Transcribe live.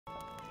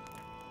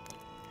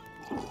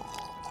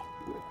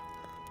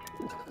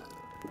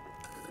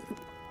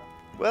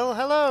Well,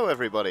 hello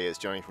everybody, it's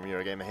Johnny from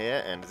Eurogamer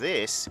here, and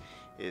this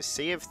is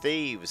Sea of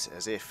Thieves,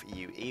 as if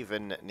you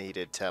even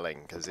needed telling,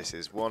 because this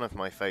is one of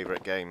my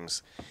favourite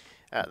games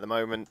at the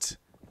moment,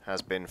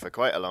 has been for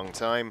quite a long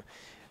time,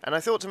 and I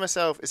thought to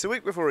myself, it's a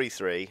week before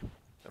E3,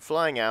 I'm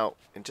flying out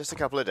in just a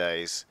couple of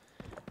days.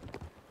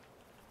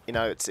 You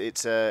know,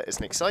 it's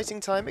an exciting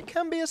time, it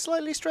can be a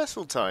slightly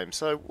stressful time,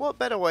 so what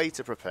better way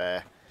to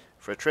prepare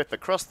for a trip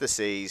across the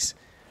seas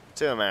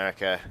to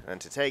America than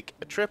to take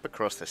a trip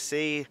across the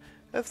Sea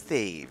of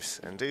Thieves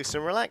and do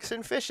some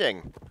relaxing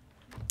fishing.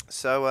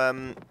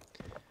 So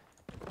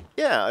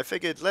yeah, I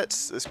figured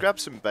let's grab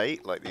some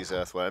bait like these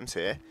earthworms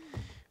here,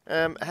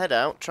 head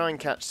out, try and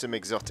catch some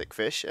exotic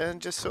fish and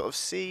just sort of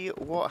see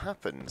what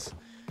happens,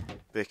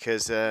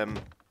 because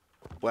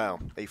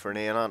well, Aoife and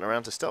Ian aren't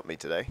around to stop me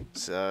today.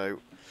 So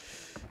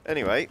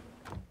anyway,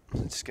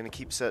 I'm just going to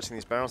keep searching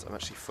these barrels. I'm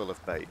actually full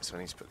of bait, so I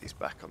need to put these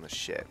back on the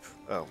ship.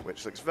 Oh,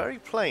 which looks very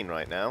plain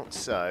right now,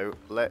 so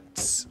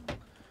let's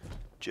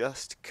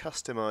just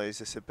customise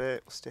this a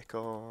bit. We'll stick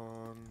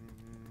on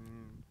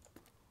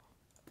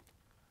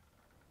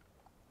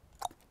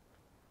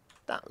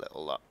that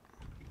little lot.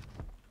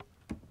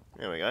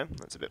 There we go,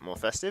 that's a bit more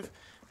festive.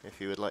 If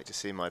you would like to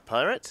see my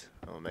pirate,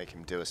 I'll make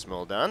him do a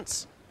small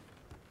dance.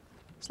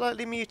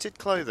 Slightly muted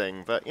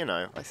clothing, but you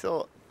know, I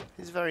thought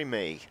he's very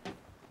me.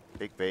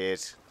 Big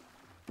beard,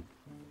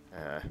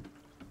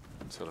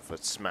 sort of a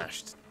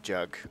smashed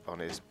jug on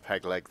his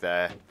peg leg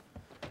there.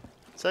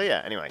 So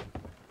yeah, anyway.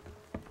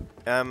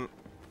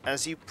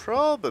 As you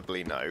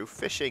probably know,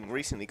 fishing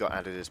recently got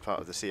added as part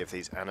of the Sea of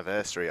Thieves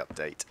anniversary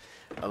update,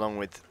 along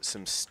with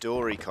some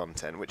story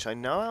content, which I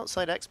know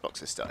Outside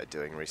Xbox has started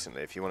doing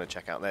recently. If you want to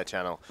check out their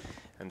channel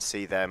and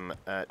see them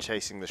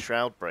chasing the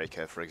Shroud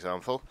Breaker, for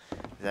example,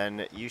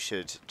 then you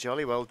should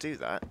jolly well do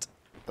that.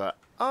 But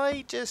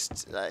I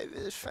just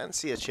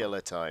fancy a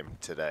chiller time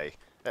today,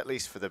 at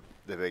least for the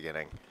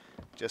beginning.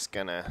 Just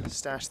gonna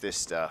stash this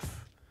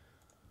stuff.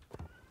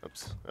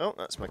 Oops. Oh,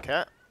 that's my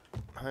cat.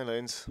 Hi,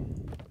 Loons.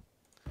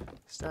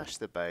 Stash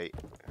the bait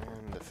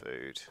and the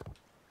food.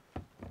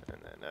 And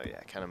then, oh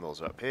yeah,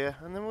 cannonballs are up here.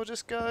 And then we'll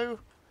just go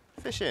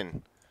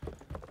fishing.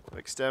 I've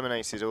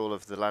exterminated all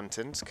of the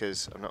lanterns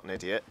because I'm not an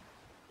idiot.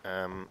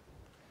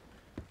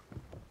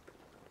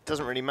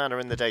 Doesn't really matter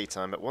in the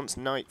daytime, but once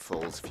night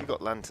falls, if you've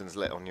got lanterns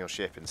lit on your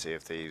ship in Sea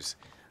of Thieves,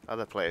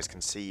 other players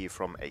can see you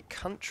from a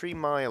country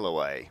mile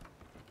away.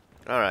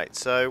 Alright,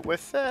 so we're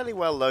fairly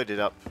well loaded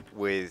up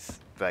with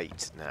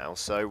bait now,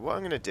 so what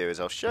I'm going to do is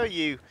I'll show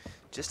you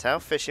just how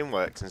fishing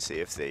works in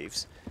Sea of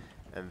Thieves,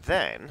 and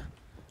then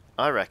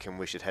I reckon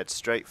we should head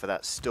straight for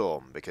that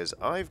storm, because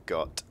I've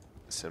got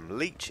some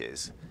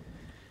leeches,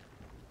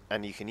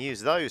 and you can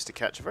use those to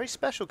catch a very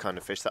special kind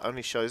of fish that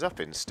only shows up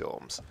in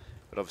storms,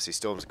 but obviously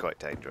storms are quite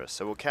dangerous,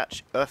 so we'll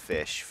catch a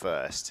fish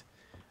first,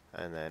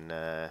 and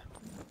then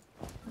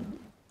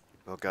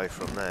we'll go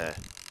from there.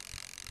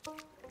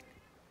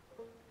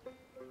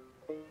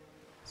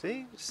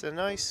 See, it's a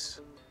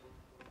nice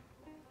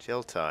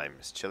chill time.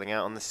 Just chilling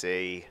out on the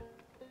sea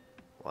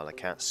while a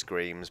cat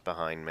screams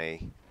behind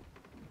me.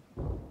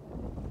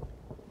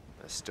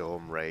 A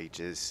storm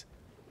rages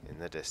in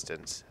the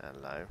distance.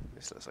 Hello,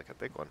 this looks like a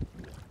big one.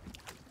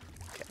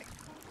 Okay,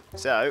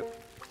 so,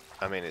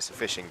 I mean, it's a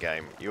fishing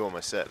game. You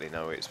almost certainly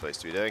know what you're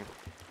supposed to be doing.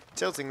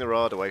 Tilting the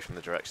rod away from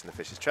the direction the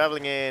fish is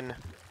travelling in.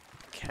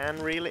 Can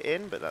reel it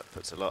in, but that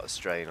puts a lot of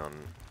strain on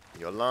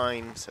your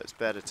line, so it's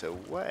better to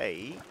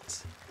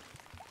wait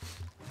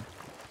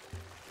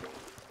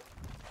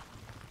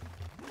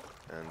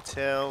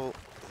until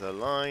the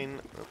line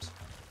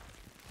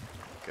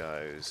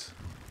goes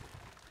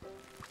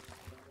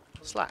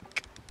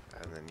slack,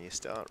 and then you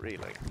start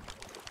reeling.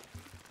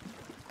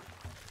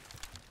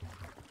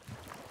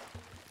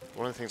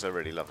 One of the things I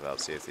really love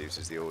about Sea of Thieves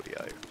is the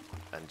audio,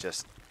 and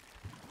just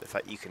the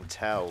fact you can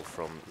tell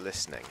from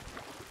listening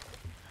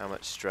how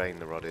much strain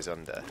the rod is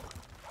under.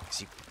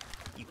 Because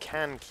you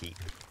can keep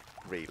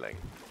reeling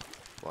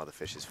while the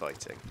fish is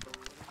fighting.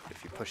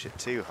 If you push it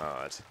too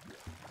hard,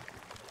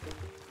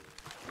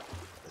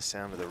 the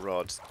sound of the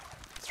rod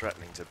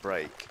threatening to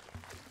break,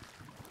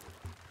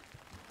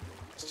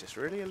 it's just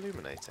really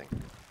illuminating.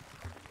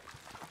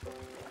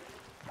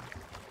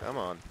 Come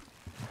on.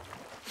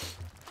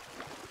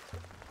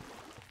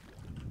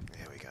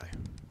 Here we go.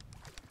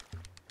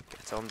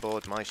 Get on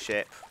board my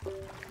ship.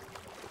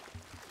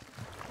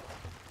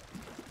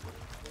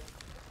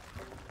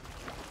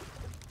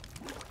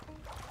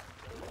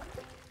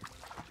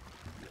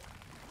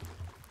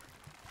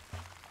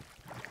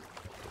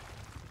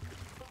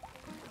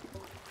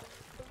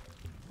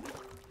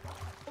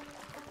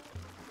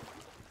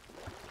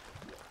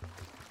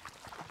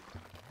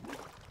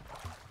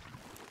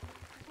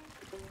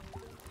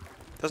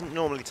 Doesn't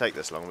normally take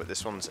this long, but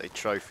this one's a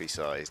trophy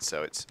sized,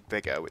 so it's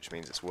bigger, which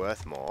means it's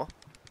worth more,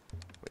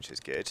 which is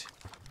good.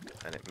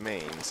 And it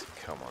means,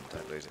 come on,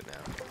 don't lose it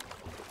now.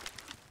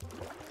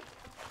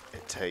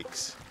 It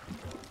takes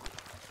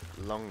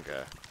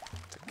longer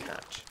to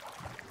catch.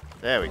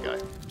 There we go.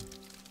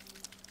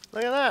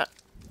 Look at that.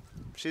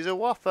 She's a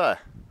whopper.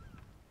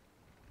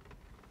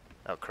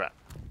 Oh crap.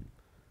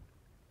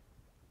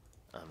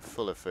 I'm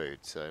full of food,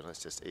 so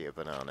let's just eat a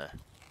banana.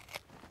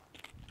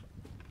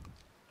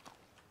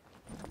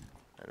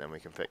 And then we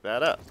can pick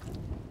that up.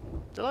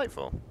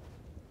 Delightful.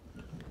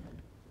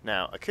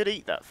 Now, I could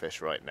eat that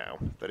fish right now,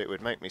 but it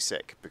would make me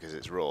sick because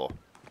it's raw.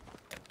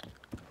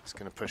 It's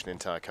going to push an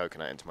entire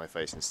coconut into my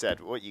face instead.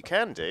 What you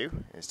can do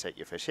is take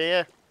your fish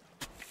here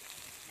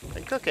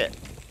and cook it.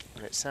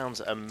 And it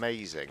sounds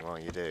amazing while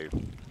you do.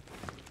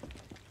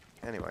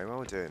 Anyway, while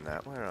we're doing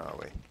that, where are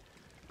we?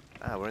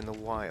 Ah, we're in the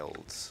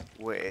wilds,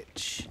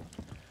 which...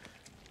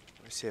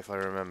 Let me see if I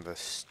remember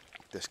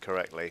this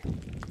correctly.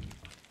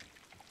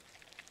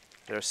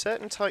 There are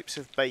certain types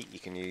of bait you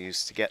can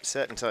use to get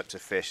certain types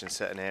of fish in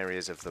certain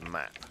areas of the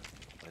map.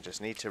 I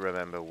just need to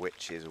remember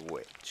which is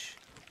which.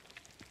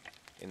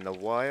 In the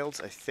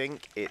wilds, I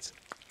think it's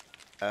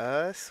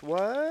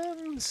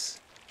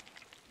earthworms?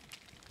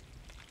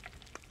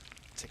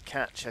 To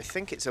catch, I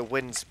think it's a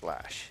wind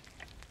splash,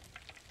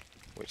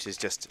 which is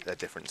just a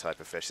different type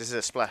of fish. This is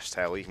a splash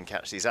tail. You can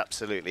catch these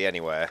absolutely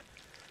anywhere.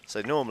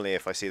 So normally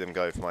if I see them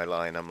go for my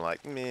line, I'm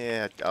like,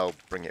 meh, I'll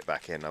bring it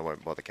back in. I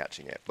won't bother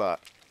catching it. But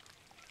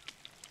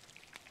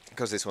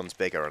because this one's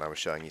bigger and I was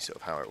showing you sort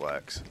of how it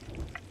works,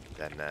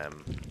 then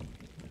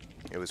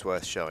it was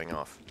worth showing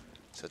off.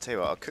 So I'll tell you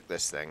what, I'll cook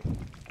this thing.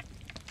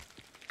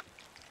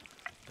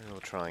 And we'll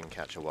try and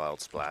catch a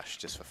wild splash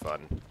just for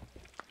fun.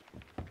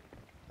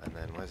 And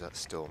then, where's that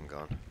storm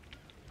gone?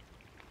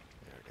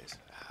 There it is.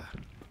 Ah.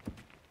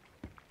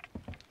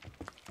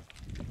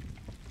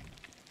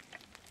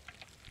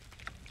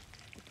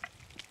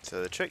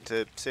 So the trick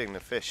to seeing the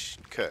fish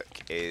cook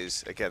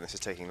is, again, this is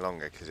taking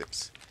longer because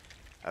it's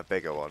a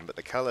bigger one, but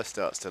the colour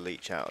starts to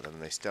leach out of them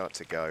and they start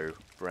to go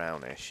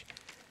brownish.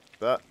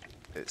 But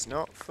it's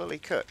not fully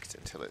cooked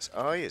until its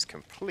eye is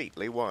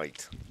completely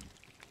white.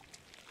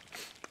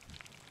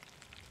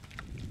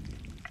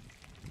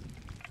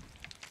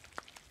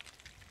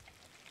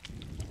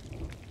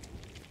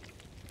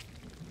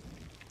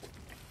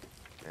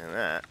 And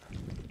that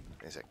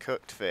is a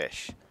cooked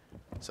fish.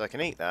 So I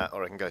can eat that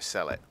or I can go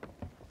sell it.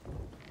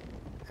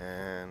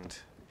 And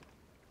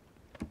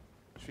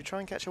should we try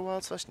and catch a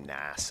wild fish?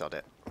 Nah, sod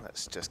it.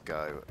 Let's just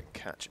go and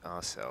catch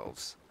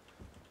ourselves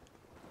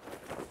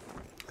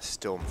a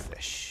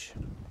stormfish.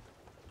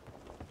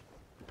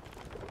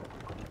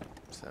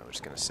 So we're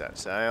just going to set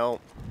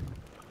sail.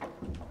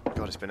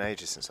 God, it's been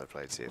ages since I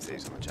played Sea of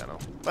Thieves on the channel.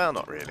 Well,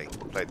 not really.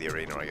 Played the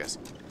arena, I guess.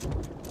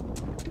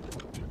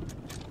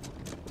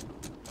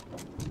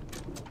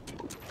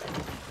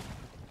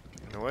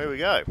 And away we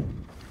go.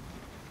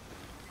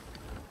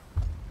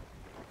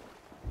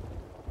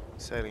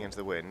 Sailing into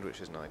the wind, which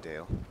isn't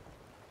ideal. In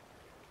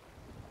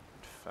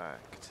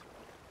fact,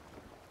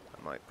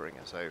 that might bring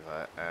us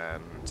over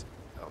and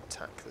I'll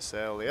tack the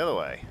sail the other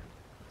way.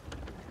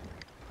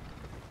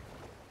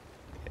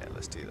 Yeah,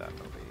 let's do that,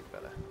 that'll be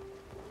better.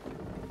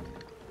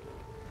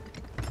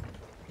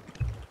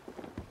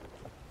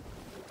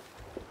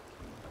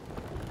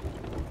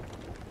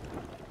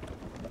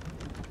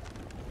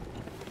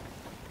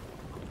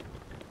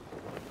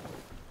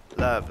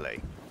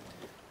 Lovely.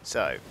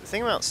 So, the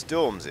thing about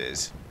storms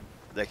is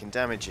they can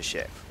damage your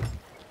ship.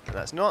 And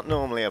that's not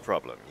normally a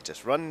problem. You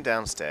just run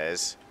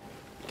downstairs,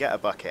 get a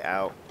bucket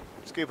out,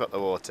 scoop up the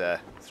water,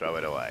 throw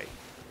it away.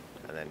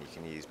 And then you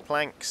can use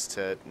planks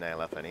to nail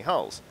up any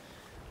holes.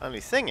 Only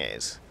thing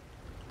is,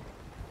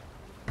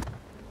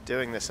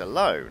 doing this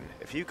alone,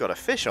 if you've got a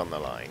fish on the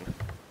line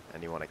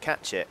and you want to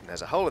catch it and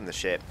there's a hole in the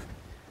ship,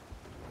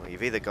 well,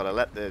 you've either got to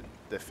let the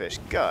fish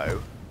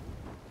go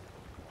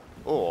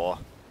or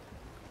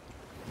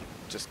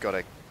just got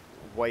to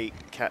wait,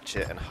 catch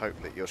it, and hope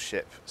that your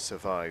ship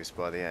survives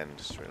by the end.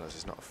 Just realised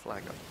there's not a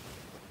flag on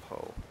the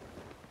pole.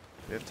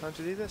 Do we have time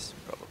to do this?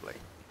 Probably.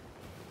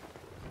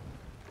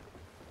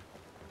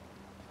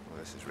 Well,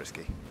 this is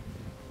risky.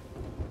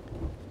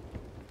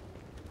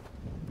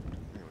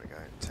 There we go.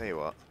 Tell you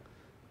what.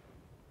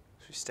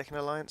 Should we stick an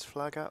alliance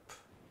flag up?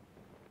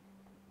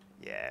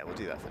 Yeah, we'll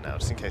do that for now,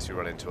 just in case we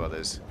run into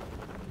others.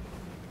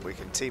 We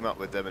can team up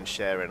with them and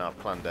share in our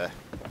plunder.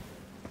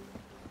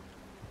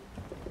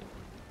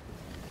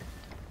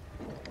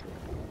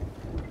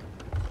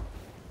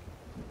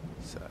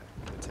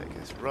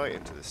 Right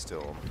into the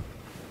storm.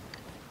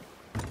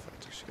 In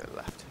fact, I should go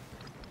left.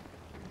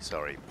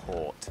 Sorry,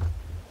 port.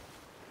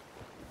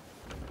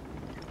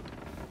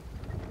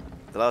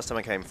 The last time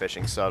I came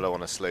fishing solo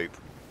on a sloop,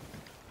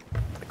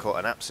 I caught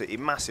an absolutely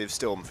massive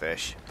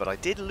stormfish, but I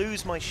did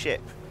lose my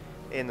ship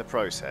in the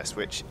process,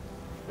 which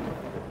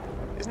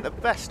isn't the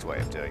best way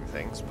of doing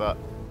things, but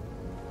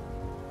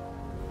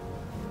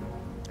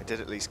I did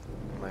at least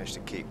manage to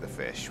keep the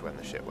fish when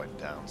the ship went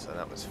down, so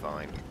that was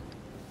fine.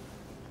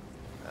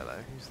 Hello,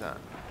 who's that?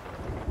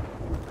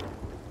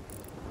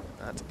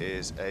 That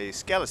is a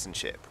skeleton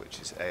ship, which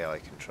is AI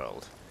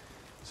controlled.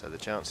 So the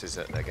chances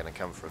that they're going to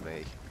come from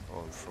me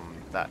or from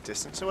that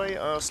distance away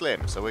are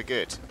slim, so we're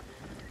good.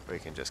 We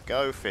can just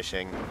go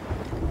fishing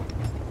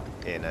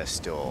in a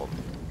storm.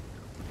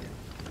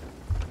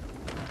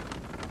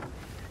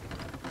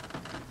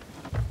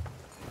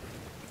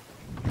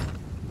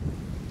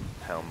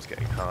 helm's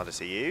getting harder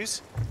to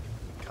use.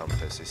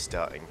 Compass is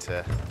starting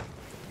to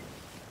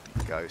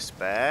go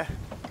spare.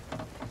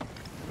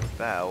 The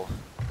bell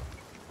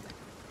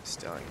is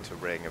starting to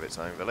ring of its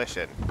own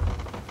volition.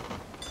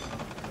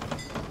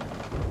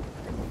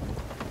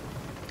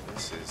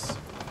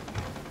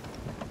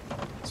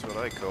 That's what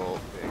I call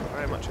being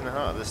very much in the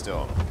heart of the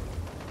storm.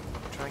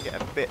 Try and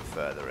get a bit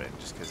further in,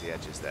 just because the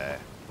edge is there.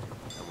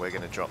 And we're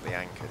going to drop the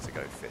anchor to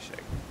go fishing.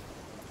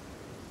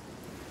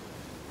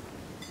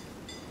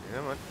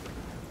 Come on.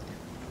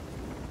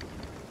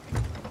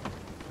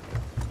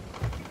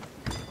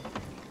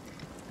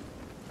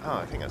 Oh,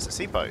 I think that's a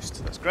sea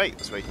post. That's great.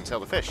 That's where you can tell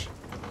the fish.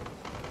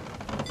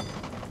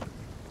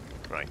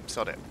 Right,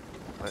 sod it.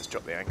 Let's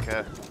drop the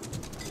anchor.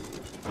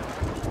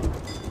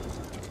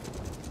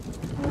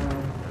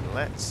 And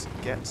let's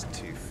get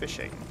to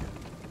fishing.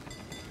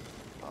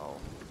 Oh.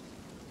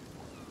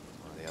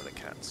 One of the other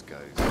cats goes...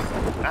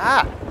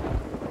 Ah!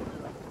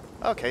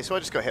 Okay, so I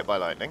just got hit by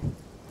lightning.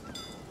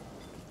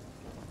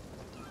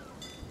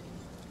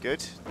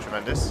 Good.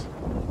 Tremendous.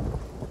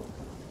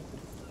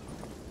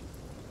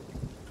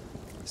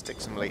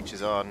 Stick some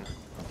leeches on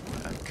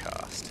and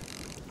cast.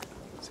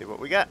 See what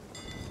we get.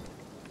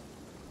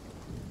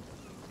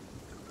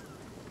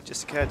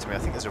 Just occurred to me, I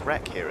think there's a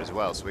wreck here as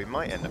well, so we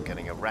might end up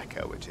getting a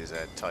wrecker, which is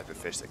a type of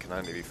fish that can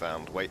only be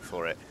found, wait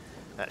for it,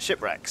 at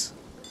shipwrecks.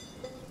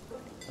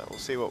 But we'll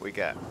see what we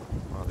get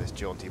while this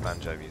jaunty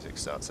banjo music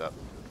starts up.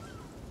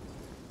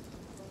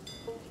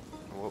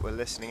 And what we're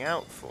listening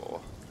out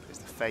for is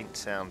the faint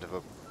sound of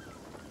a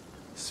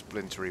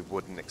splintery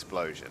wooden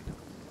explosion.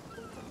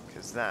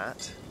 Because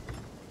that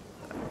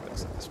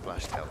looks like a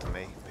splash tail to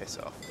me. Piss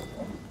off.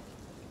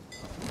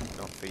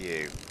 Not for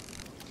you.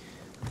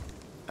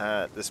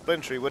 The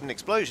splintery wooden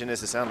explosion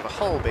is the sound of a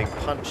hole being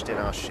punched in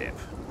our ship,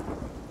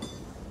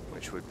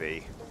 which would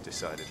be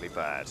decidedly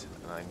bad.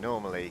 And I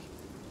normally,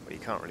 well, you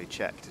can't really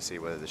check to see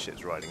whether the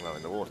ship's riding low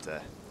in the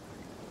water,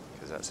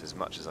 because that's as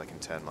much as I can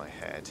turn my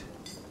head.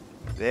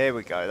 There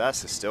we go,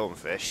 that's a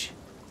stormfish.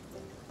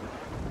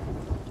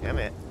 Damn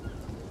it.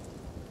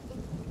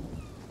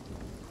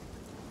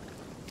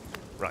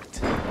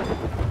 Right.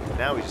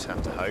 Now we just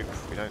have to hope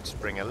we don't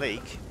spring a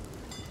leak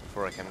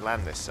before I can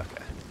land this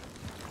sucker.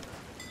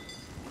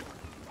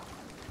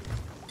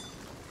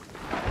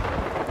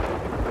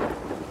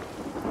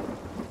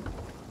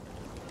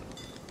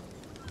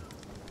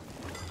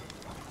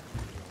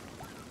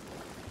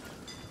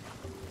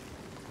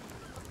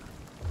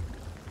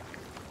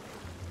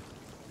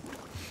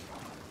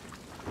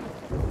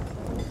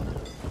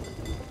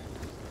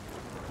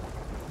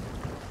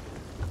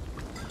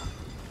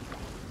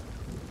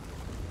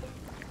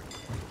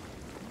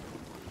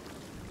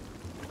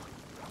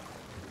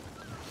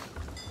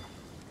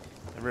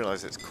 I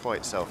realise it's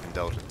quite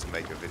self-indulgent to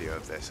make a video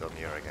of this on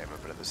Eurogamer,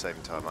 but at the same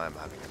time I am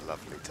having a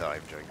lovely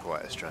time during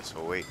quite a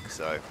stressful week,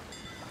 so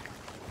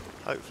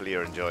hopefully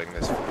you're enjoying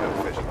this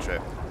fishing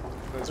trip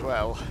as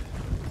well.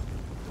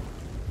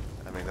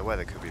 I mean, the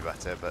weather could be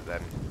better, but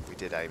then we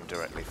did aim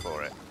directly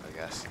for it, I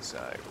guess,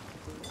 so...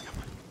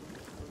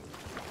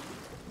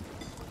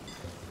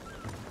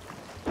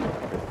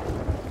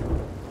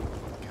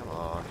 Come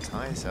on,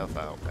 tie yourself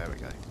out. There we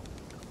go.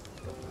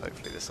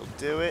 Hopefully this will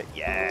do it.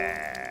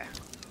 Yeah!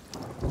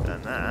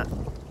 And that,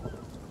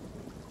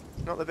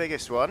 not the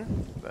biggest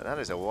one, but that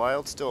is a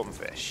wild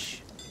stormfish.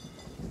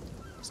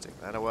 Stick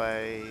that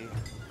away.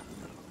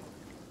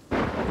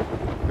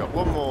 We've got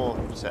one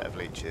more set of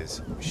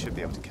leeches. We should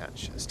be able to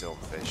catch a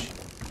stormfish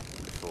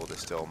before the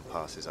storm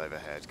passes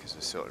overhead, because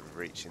we're sort of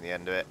reaching the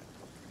end of it.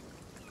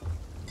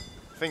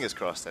 Fingers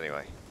crossed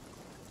anyway.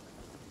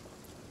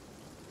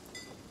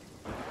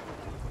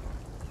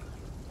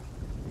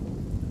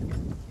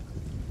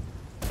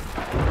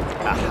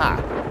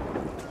 Aha!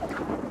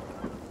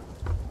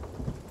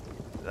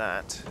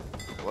 That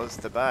was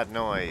the bad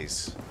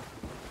noise.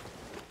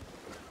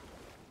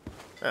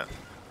 Oh.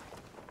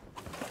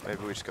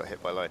 Maybe we just got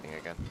hit by lightning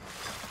again.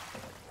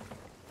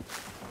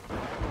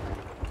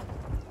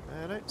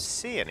 I don't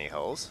see any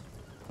holes.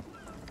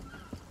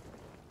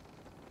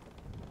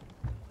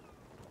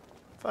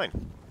 Fine.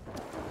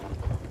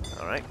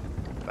 Alright,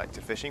 back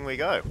to fishing we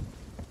go.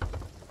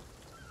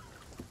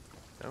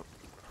 Oh.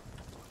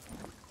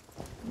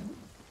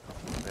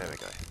 There we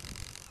go.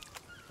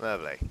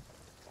 Lovely.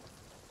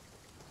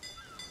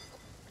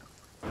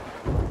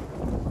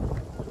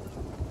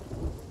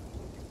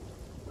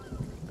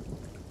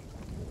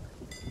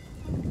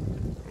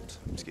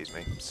 Excuse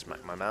me,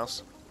 smack my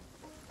mouse.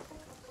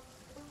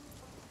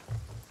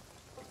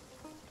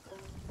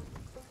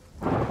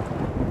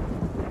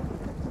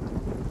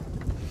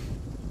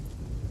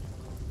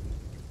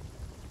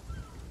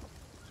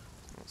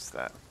 What's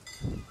that?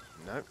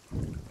 Nope.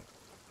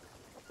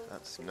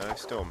 That's no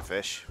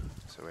stormfish,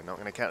 so we're not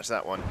going to catch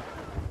that one.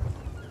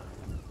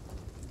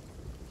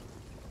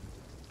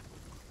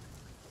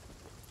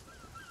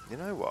 You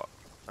know what?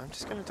 I'm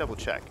just going to double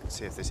check and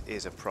see if this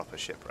is a proper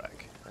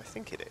shipwreck. I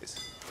think it is.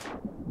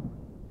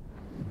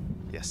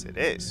 Yes, it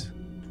is.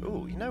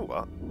 Ooh, you know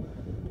what?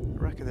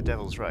 Wreck of the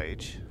Devil's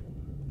Rage.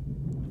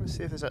 Let's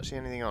see if there's actually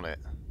anything on it.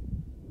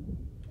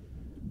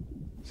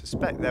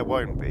 Suspect there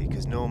won't be,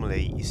 because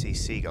normally you see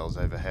seagulls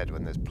overhead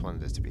when there's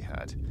plunder to be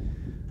had.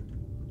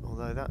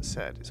 Although that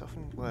said, it's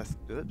often worth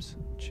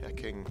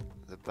checking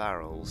the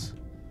barrels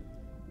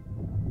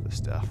for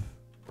stuff.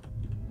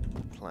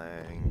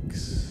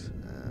 Planks.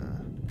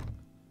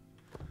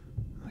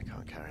 I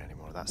can't carry any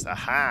more of that stuff.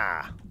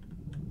 Aha!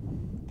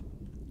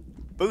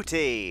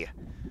 Booty!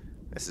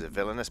 This is a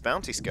villainous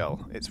bounty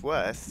skull. It's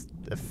worth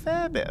a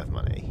fair bit of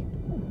money.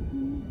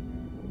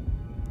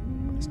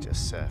 Let's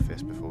just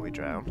surface before we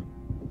drown.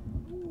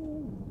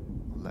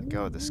 We'll let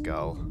go of the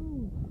skull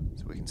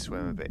so we can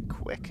swim a bit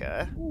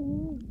quicker.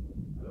 And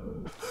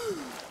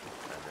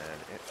then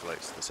it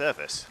floats to the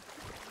surface.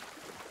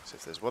 So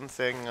if there's one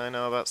thing I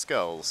know about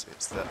skulls,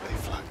 it's that they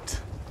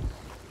float.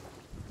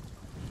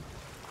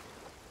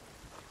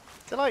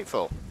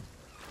 Delightful.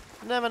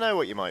 Never know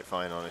what you might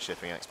find on a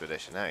shipping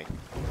expedition, eh?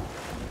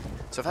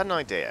 So I've had an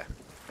idea.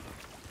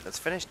 Let's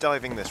finish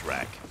diving this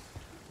wreck.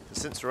 And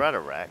since we're at a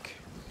wreck,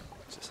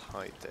 just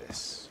hide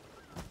this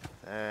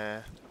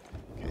there.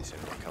 In case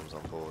anyone comes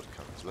on board,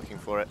 comes looking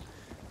for it.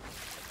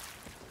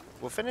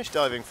 We'll finish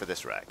diving for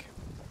this wreck.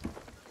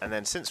 And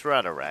then since we're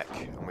at a wreck,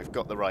 and we've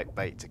got the right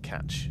bait to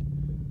catch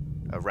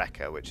a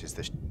wrecker, which is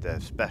the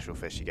special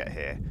fish you get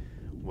here,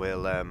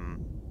 we'll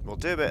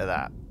do a bit of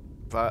that.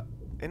 But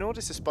in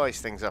order to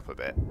spice things up a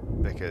bit,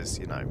 because,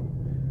 you know,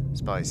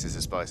 spice is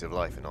the spice of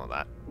life and all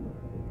that,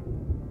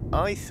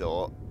 I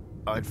thought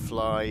I'd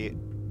fly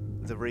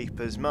the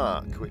Reaper's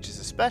Mark, which is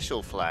a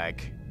special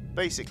flag,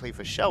 basically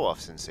for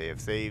show-offs in Sea of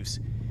Thieves.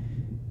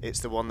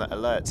 It's the one that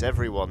alerts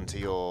everyone to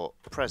your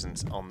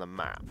presence on the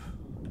map.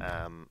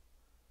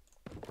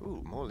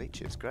 Ooh, more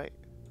leeches, great.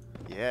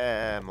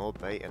 Yeah, more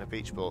bait and a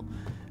beach ball.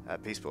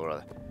 Peace ball,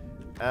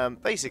 rather.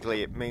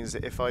 Basically, it means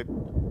that if I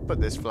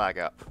put this flag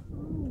up,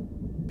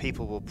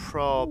 people will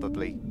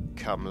probably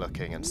come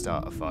looking and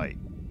start a fight.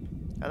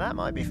 And that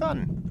might be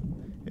fun.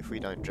 If we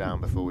don't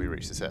drown before we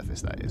reach the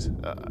surface, that is.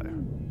 Uh-oh.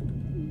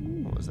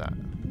 What was that?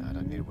 No, I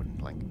don't need a wooden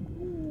plank.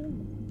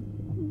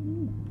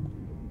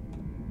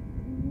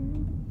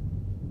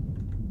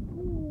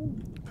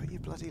 Put your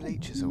bloody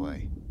leeches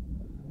away.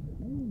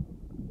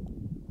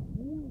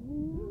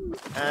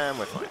 And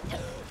we're fine.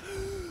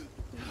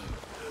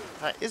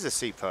 That is a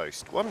sea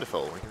post.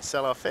 Wonderful. We can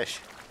sell our fish.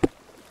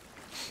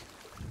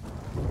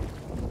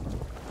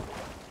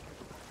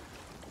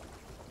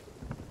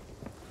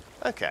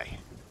 Okay.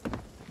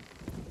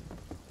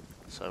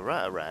 So we're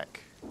at a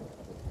wreck.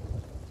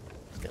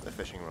 Let's get the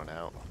fishing rod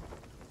out.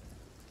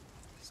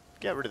 Let's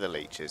get rid of the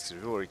leeches because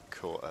we've already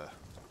caught a...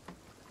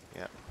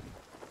 Yeah.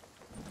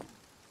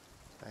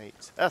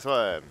 8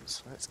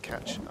 earthworms. Let's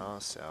catch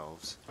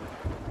ourselves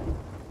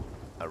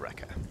a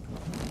wrecker.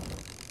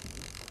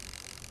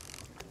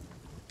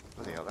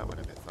 Bloody hell, that went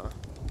a bit far.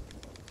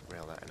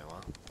 Reel that in a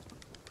while.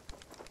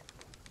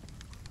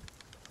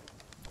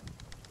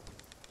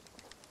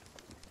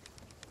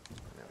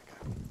 There we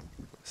go.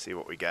 Let's see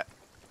what we get.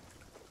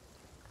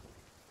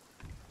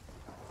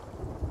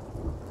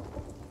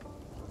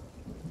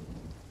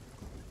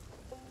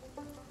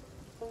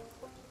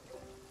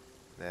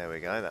 There we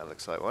go, that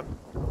looks like one.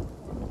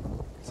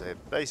 So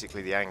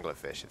basically the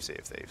anglerfish of Sea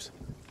of Thieves.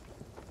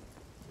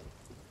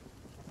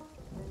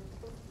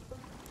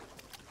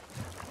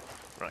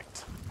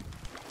 Right.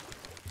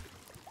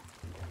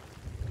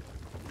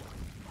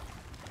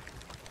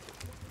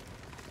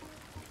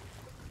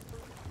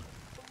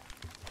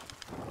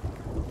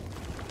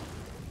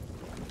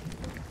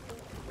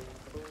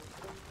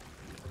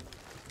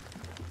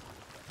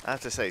 I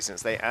have to say,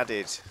 since they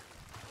added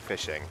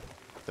fishing,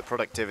 the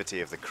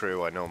productivity of the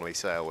crew I normally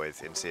sail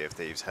with in Sea of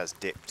Thieves has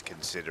dipped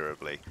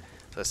considerably.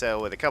 So I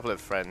sail with a couple of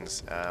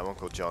friends, one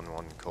called John,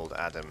 one called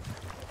Adam.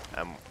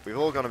 We've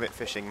all gone a bit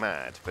fishing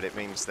mad, but it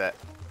means that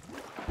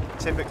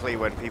typically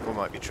when people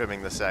might be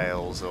trimming the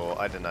sails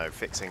or, I don't know,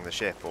 fixing the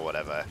ship or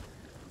whatever,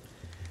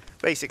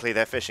 basically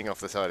they're fishing off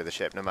the side of the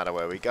ship no matter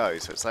where we go.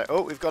 So it's like,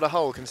 oh, we've got a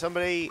hole, can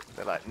somebody...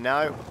 They're like,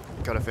 no,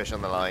 got a fish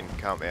on the line,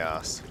 can't be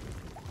arsed.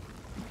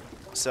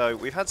 So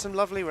we've had some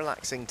lovely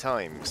relaxing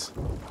times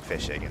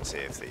fishing in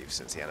Sea of Thieves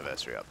since the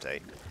anniversary update,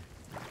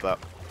 but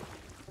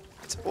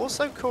it's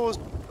also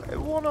caused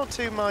one or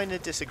two minor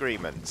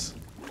disagreements.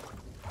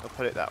 I'll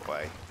put it that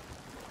way.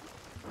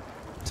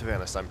 To be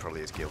honest, I'm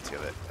probably as guilty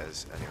of it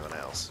as anyone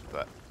else,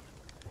 but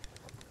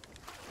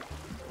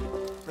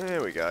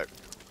there we go.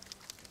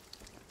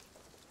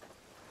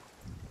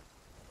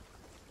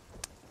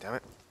 Damn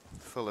it,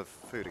 full of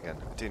food again.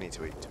 I do need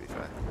to eat, to be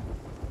fair.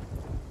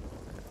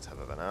 Let's have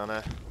a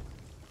banana.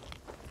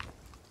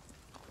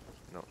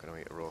 Not going to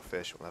eat a raw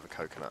fish, we'll have a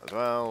coconut as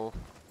well.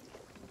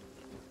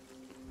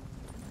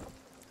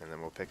 And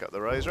then we'll pick up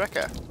the rose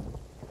wrecker.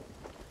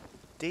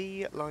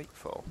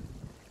 Delightful.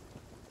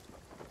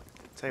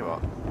 Tell you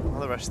what,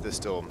 while the rest of the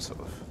storm sort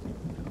of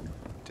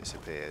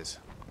disappears,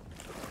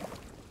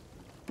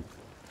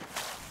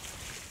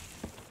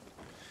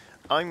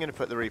 I'm going to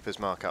put the Reaper's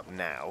Mark up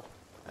now,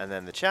 and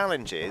then the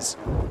challenge is,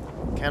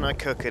 can I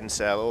cook and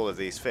sell all of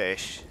these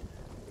fish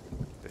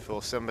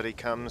before somebody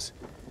comes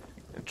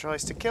and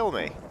tries to kill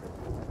me?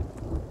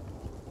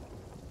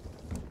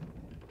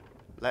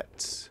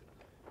 let's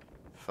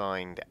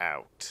find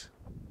out.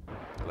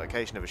 The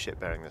location of a ship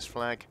bearing this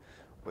flag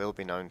will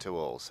be known to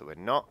all, so we're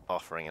not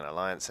offering an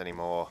alliance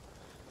anymore.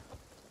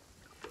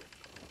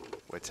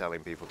 We're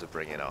telling people to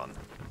bring it on.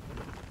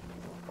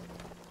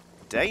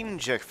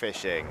 Danger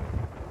fishing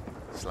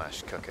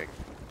 / cooking.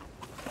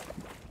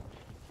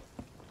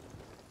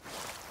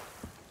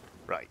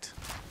 Right.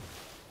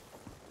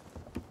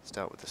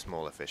 Start with the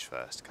smaller fish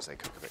first, because they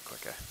cook a bit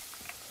quicker.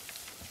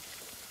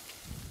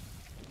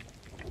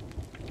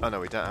 Oh no,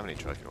 we don't have any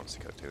trophy ones to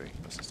cook, do we?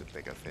 That's just a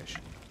bigger fish.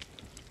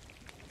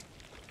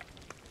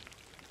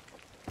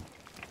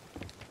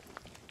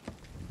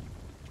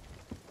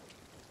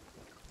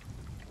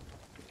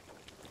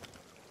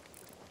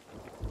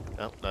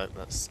 Oh, no,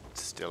 that's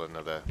still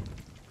another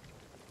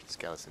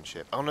skeleton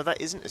ship. Oh no,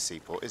 that isn't a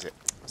seaport, is it?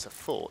 It's a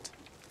fort.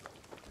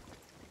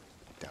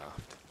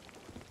 Daft.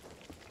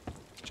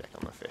 Let's check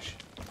on the fish.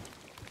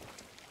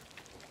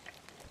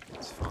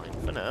 It's fine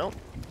for now.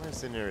 Where's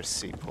the nearest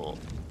seaport?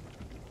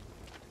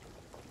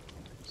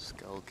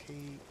 Skull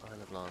Keep,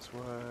 Isle of Last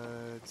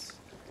Words.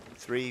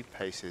 3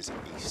 paces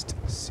east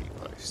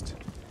seapost.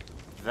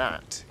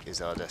 That is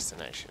our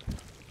destination.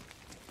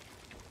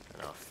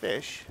 And our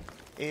fish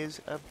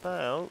is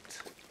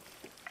about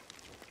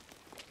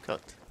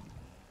cooked.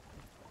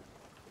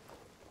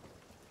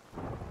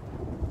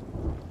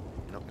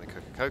 Not going to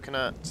cook a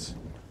coconut.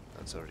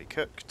 That's already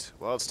cooked.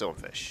 Wild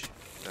stonefish.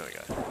 There we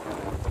go.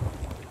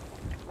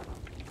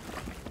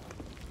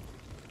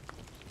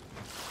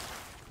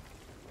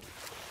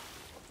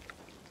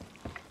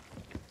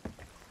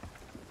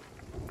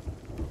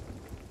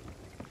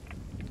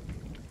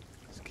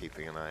 Just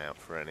keeping an eye out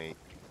for any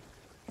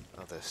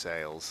other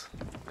sails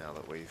now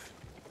that we've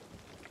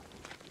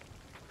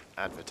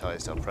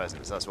advertised our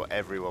presence. That's what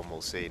everyone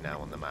will see now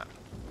on the map.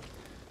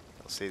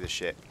 They'll see the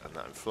ship and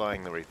that I'm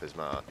flying the Reaper's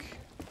Mark.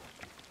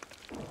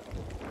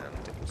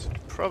 And it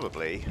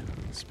probably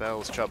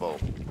spells trouble.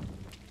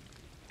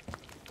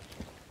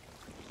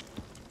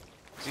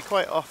 Because you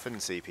quite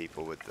often see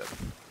people with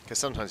them. Because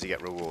sometimes you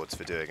get rewards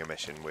for doing a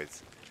mission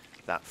with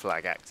that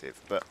flag active.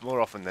 But more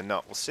often than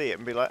not, we'll see it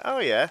and be like, oh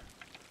yeah,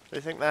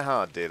 they think they're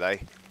hard, do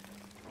they?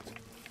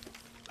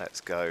 Let's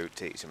go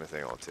teach them a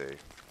thing or two.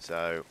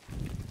 So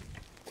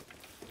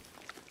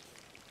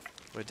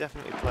we're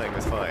definitely playing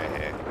with fire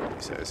here,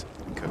 he says,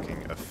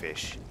 cooking a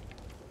fish.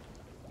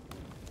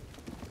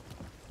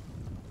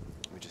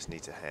 We just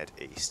need to head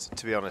east.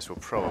 To be honest, we'll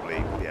probably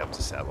be able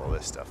to sell all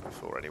this stuff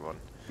before anyone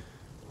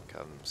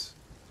comes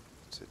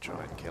to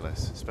try and kill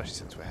us, especially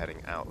since we're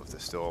heading out of the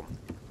storm.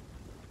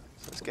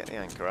 So let's get the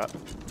anchor up.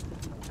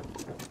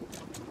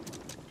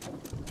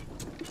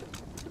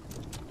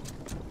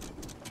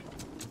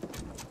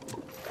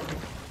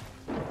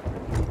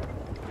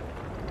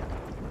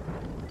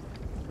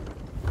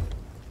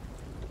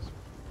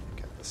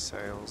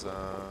 Sails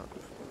up.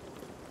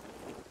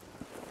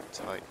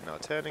 Tighten our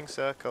turning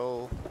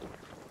circle.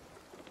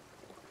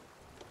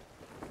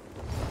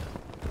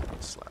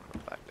 Slam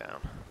them back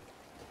down.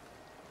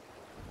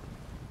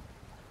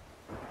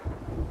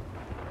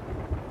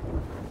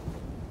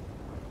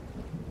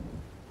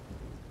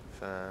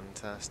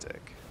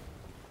 Fantastic.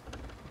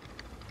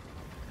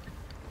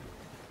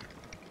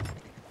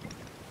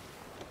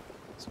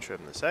 Let's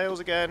trim the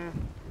sails again.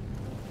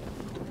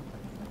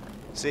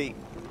 See,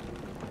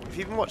 if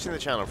you've been watching the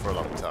channel for a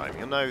long time,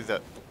 you'll know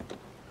that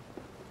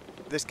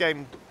this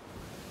game...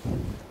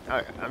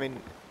 I mean...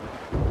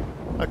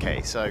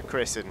 Okay, so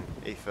Chris and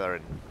Aoife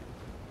and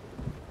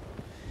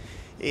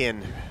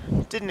Ian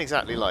didn't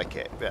exactly like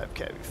it. But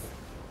okay,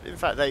 in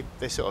fact,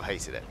 they sort of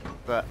hated it.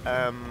 But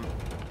I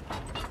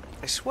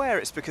swear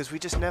it's because we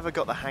just never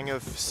got the hang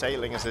of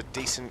sailing as a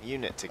decent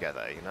unit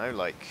together, you know?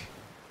 Like,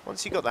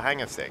 once you got the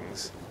hang of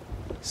things,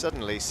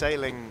 suddenly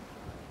sailing...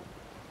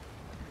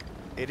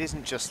 It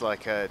isn't just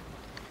like a...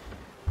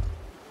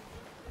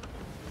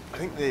 I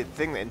think the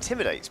thing that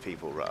intimidates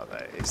people,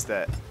 rather, is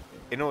that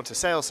in order to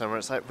sail somewhere,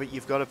 it's like, but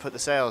you've got to put the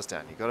sails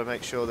down, you've got to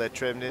make sure they're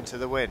trimmed into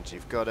the wind,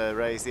 you've got to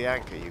raise the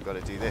anchor, you've got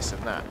to do this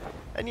and that.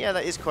 And yeah,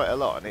 that is quite a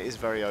lot, and it is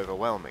very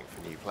overwhelming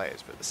for new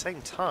players, but at the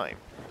same time,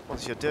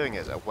 once you're doing it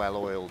as a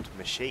well-oiled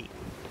machine,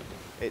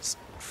 it's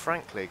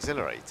frankly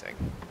exhilarating.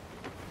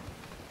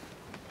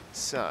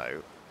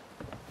 So,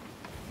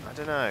 I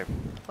don't know,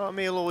 part of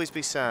me will always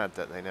be sad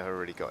that they never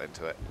really got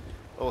into it.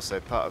 Also,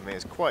 part of me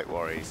is quite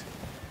worried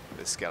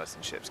the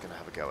skeleton ship's going to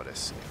have a go at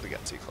us if we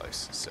get too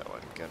close, so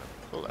I'm going to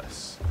pull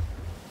us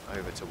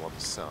over to one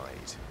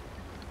side.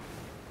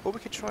 Or we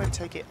could try and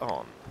take it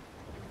on.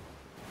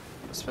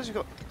 I suppose we've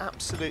got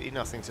absolutely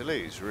nothing to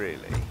lose,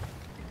 really,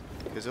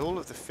 because all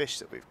of the fish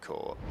that we've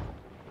caught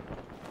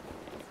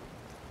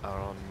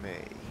are on me.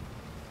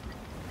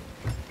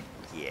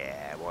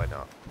 Yeah, why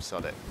not?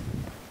 Sod it.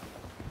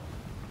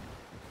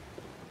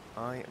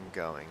 I am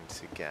going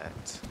to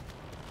get...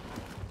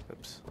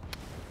 Oops.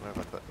 Where have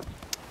I put them?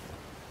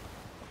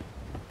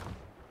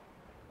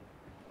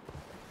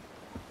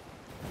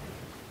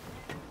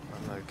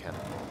 Unload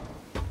cannonball.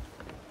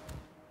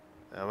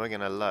 Now we're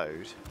going to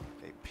load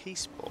a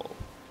peace ball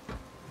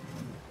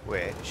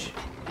which,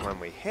 when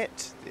we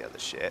hit the other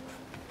ship,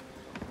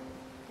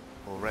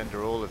 will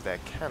render all of their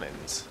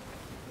cannons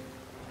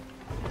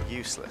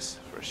useless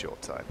for a short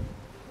time.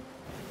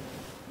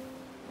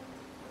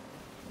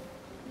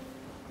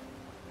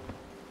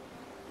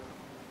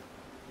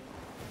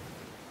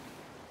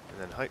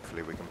 And then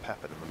hopefully we can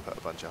pepper them and put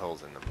a bunch of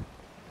holes in them.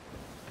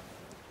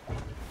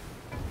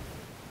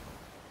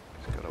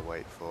 Just gotta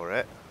wait for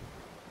it.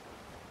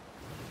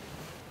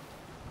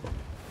 Hope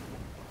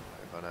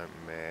I don't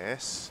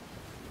miss.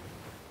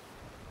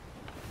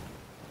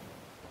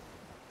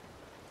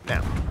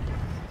 Now.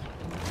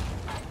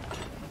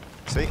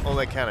 See, all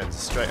their cannons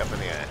straight up in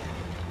the air.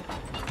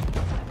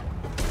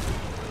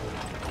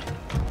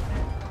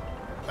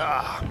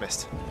 Ah,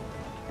 missed.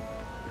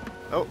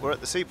 Oh, we're at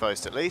the sea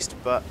post at least,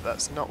 but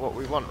that's not what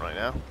we want right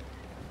now.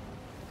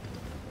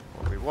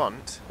 What we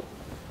want...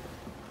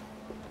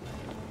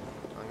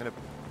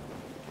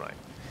 Right.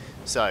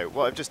 So,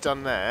 what I've just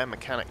done there,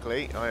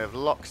 mechanically, I have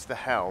locked the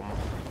helm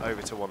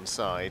over to one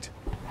side.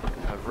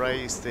 I've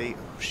raised the...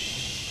 Oh,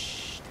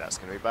 shh, that's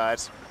going to be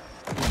bad.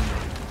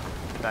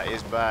 That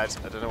is bad.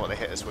 I don't know what they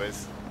hit us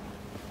with.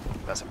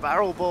 That's a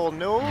barrel ball.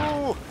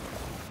 No!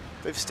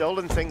 They've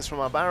stolen things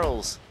from our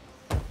barrels.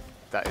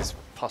 That is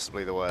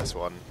possibly the worst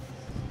one.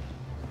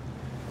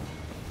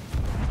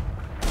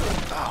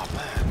 Oh,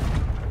 man.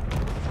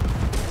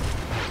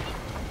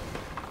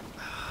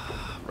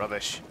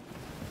 Rubbish.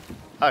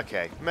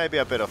 Okay, maybe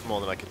I bit off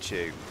more than I could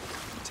chew,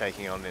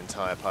 taking on an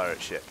entire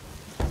pirate ship.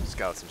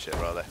 Skeleton ship,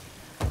 rather.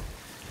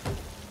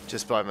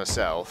 Just by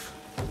myself.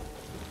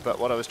 But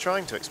what I was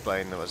trying to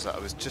explain was that I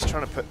was just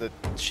trying to put the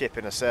ship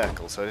in a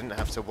circle so I didn't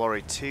have to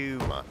worry too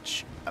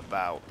much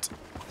about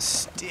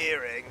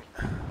steering.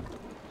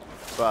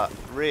 But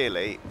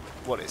really,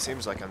 what it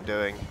seems like I'm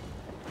doing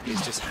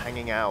is just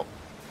hanging out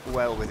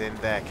well within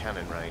their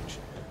cannon range.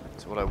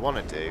 So what I want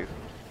to do...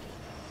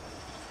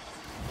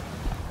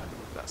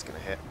 That's going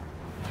to hit.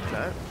 No?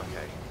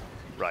 Okay.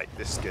 Right,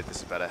 this is good, this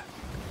is better.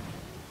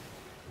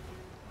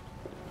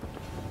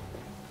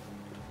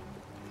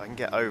 If I can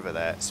get over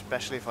there,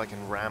 especially if I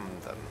can ram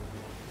them.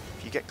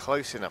 If you get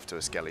close enough to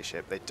a skelly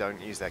ship, they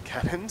don't use their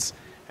cannons,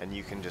 and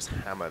you can just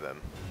hammer them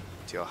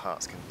to your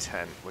heart's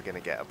content. We're going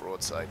to get a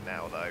broadside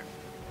now, though.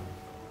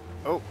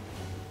 Oh!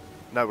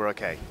 No, we're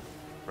okay.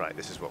 Right,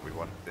 this is what we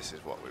want. This is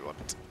what we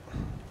want.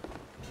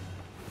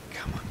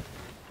 Come on.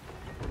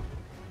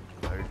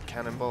 Load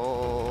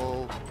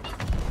cannonball.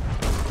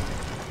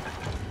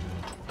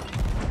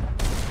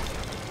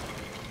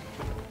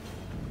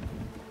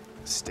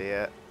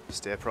 Steer.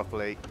 Steer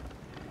properly.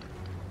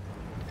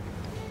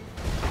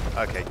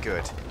 Okay,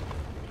 good.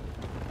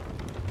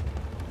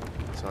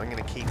 So I'm going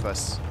to keep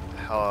us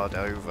hard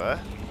over.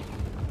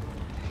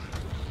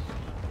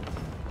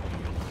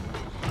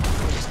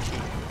 Just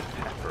keep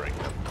peppering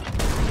them.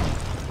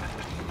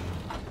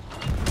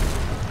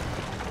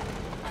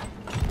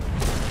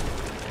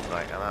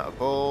 Right, I'm out of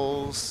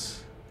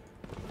balls.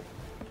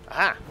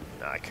 Aha!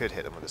 No, I could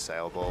hit them with a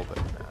sail ball, but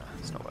nah,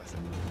 it's not worth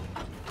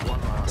it.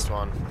 One last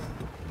one.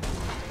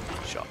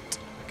 Shot.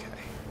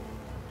 Okay.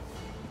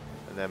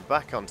 And then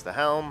back onto the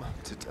helm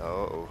to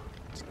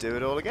do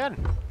it all again.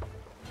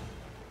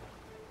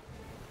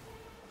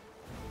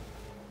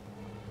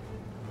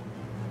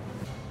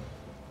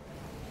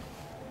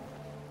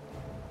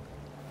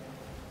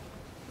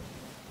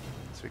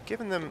 So we've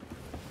given them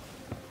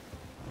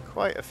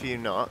quite a few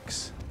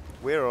knocks.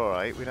 We're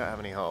alright, we don't have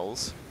any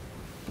holes.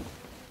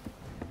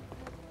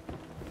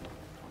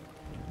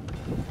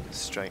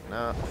 Straighten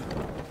up.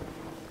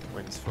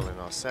 Wind's full in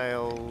our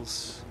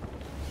sails.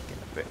 Get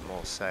a bit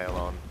more sail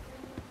on.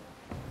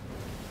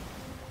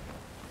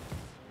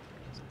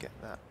 Let's get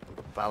that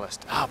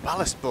ballast. Ah,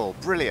 ballast ball!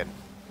 Brilliant!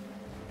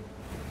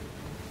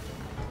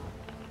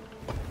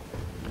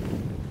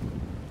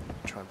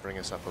 Try and bring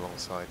us up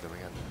alongside them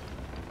again.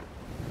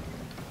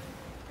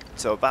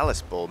 So a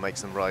ballast ball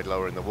makes them ride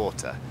lower in the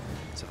water.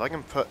 So if I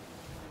can put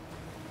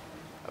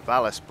a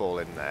ballast ball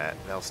in there,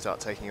 they'll start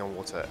taking on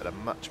water at a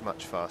much,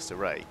 much faster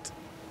rate.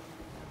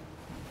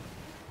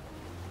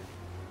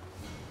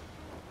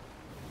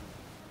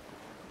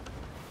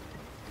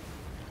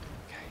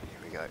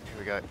 Here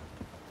we go.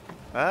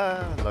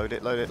 Ah, load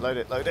it, load it, load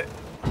it, load it.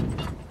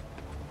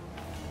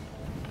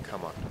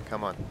 Come on,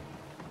 come on.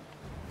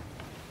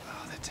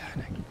 Oh, they're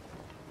turning.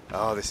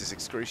 Oh, this is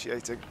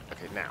excruciating.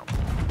 Okay, now.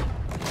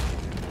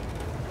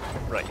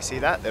 Right, you see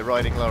that? They're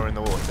riding lower in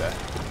the water,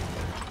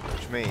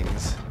 which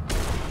means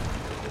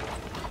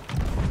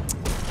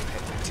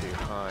hitting too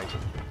high.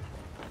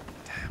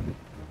 Damn.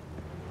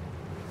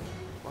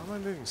 Why am I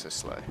moving so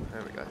slow?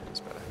 There we go, that's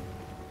better.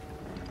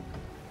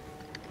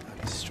 I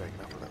need to straighten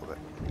up a little bit.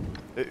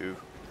 Uh-oh.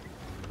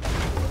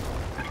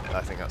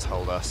 I think that's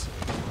hold us.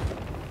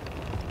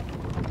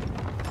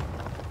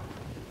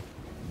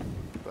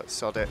 But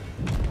sod it.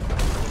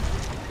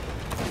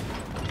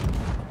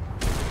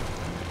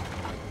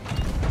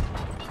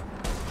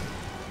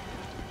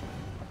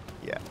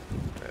 Yeah,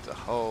 there's a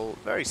hole,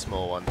 very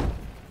small one,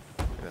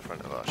 in the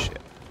front of our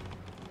ship.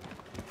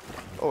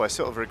 Oh, I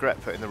sort of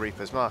regret putting the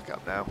Reaper's mark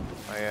up now.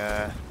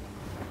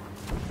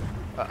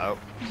 Uh-oh.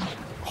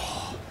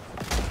 Oh.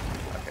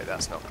 Okay,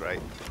 that's not great.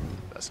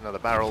 That's another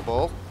barrel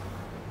ball.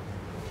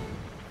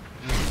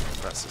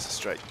 That's just a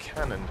straight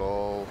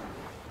cannonball.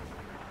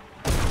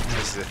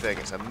 This is the thing,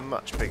 it's a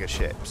much bigger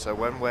ship, so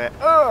when we're...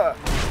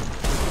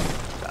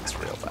 That's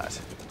real bad.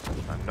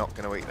 I'm not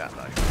going to eat that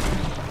though.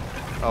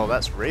 Oh,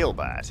 that's real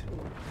bad.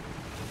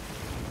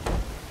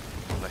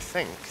 And I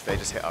think they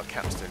just hit our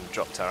capstan and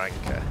dropped our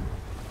anchor.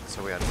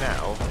 So we are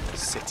now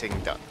sitting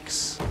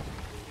ducks. Oh,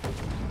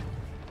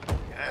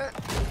 no,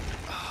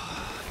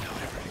 I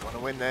don't really want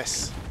to win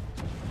this.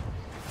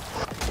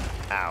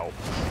 Ow,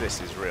 this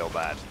is real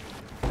bad.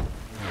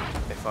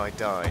 If I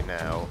die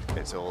now,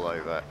 it's all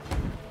over.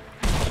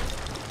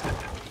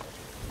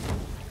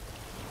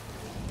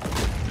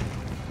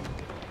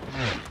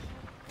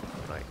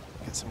 Right,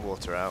 get some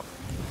water out.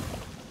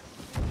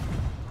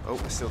 Oh,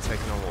 we're still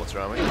taking on water,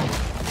 aren't we?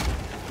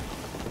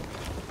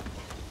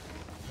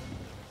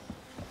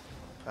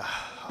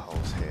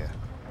 Holes here.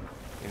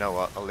 You know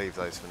what, I'll leave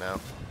those for now.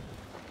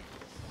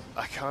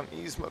 I can't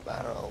use my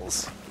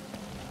barrels.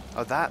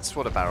 Oh, that's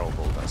what a barrel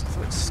ball does. I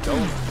thought it stole.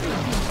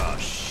 Oh,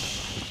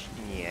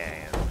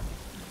 yeah.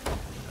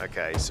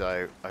 Okay,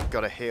 so I've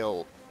got to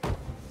heal.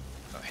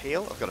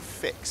 Heal? I've got to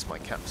fix my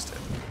capstan.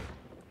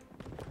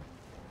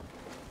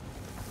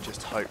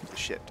 Just hope the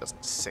ship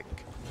doesn't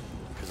sink.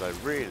 Because I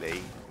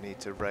really need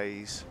to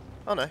raise...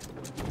 Oh no.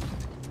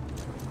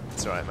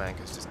 It's alright, man,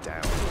 it's just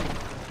down.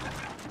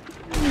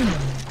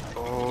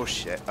 Oh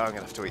shit, I'm going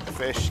to have to eat the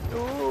fish.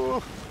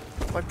 Oh,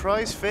 my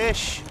prize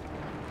fish.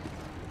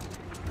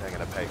 They're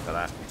going to pay for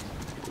that.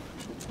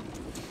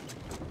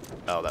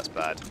 Oh, that's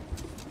bad.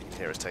 You can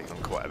hear us taking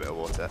on quite a bit of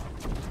water.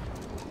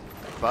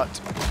 But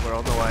we're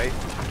on the way.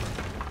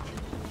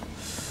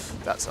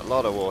 That's a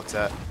lot of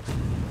water.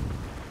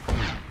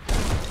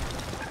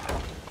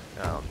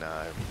 Oh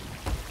no.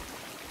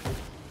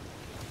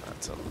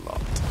 That's a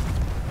lot.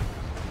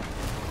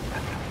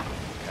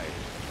 Okay,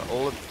 but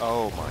all of...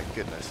 Oh my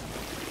goodness.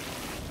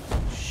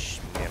 Shh.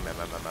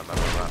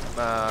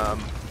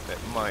 It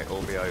might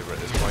all be over at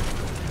this point.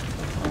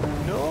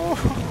 No!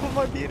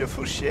 My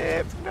beautiful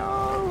ship!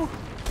 No!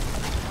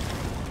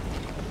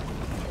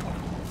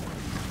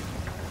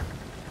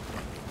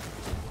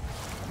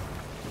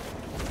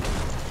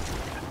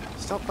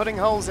 Stop putting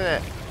holes in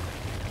it!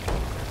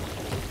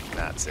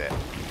 That's it,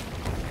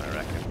 I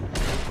reckon.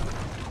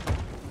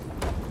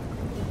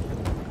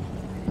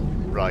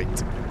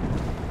 Right.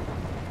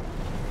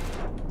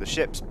 The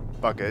ship's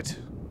buggered.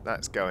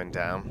 That's going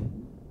down.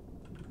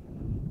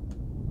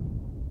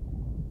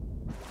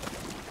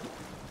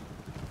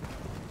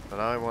 But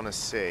I want to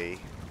see...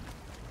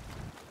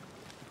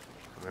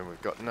 I mean,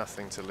 we've got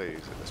nothing to lose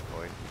at this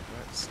point.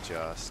 Let's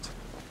just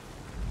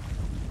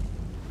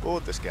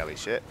board this galley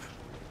ship.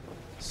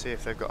 See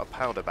if they've got a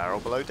powder barrel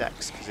below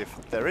decks, because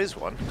if there is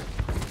one,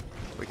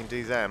 we can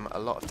do them a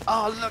lot of...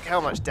 Oh, look how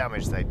much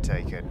damage they'd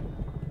taken.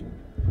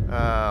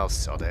 Oh,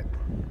 sod it.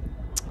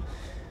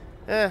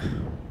 Yeah.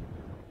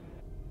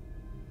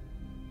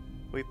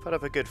 We put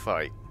up a good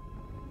fight.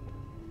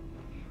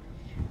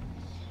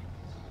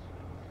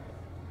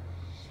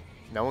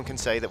 No one can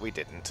say that we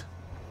didn't.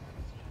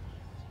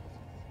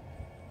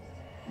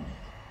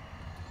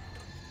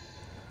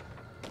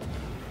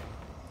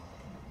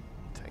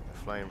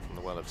 Flame from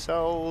the Well of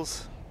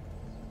Souls.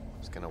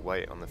 Just going to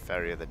wait on the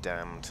Ferry of the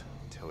Damned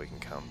until we can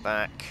come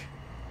back.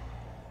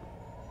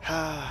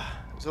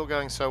 It was all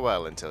going so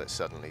well until it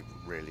suddenly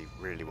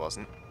really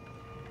wasn't.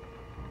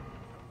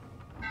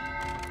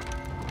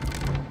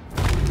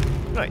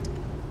 Right.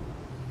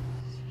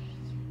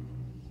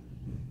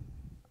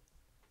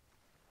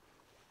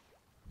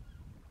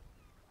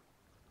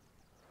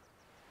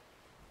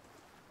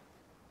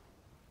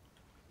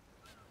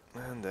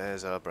 And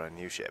there's our brand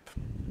new ship.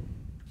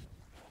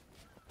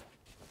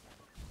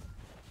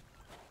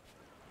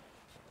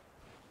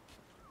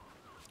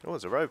 Oh,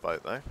 there's a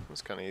rowboat though.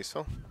 That's kind of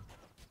useful.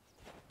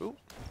 Ooh,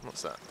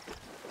 what's that?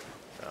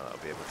 Oh, that'll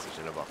be a message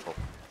in a bottle.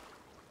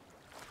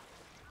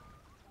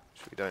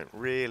 Which we don't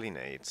really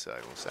need, so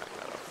we'll sack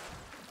that off.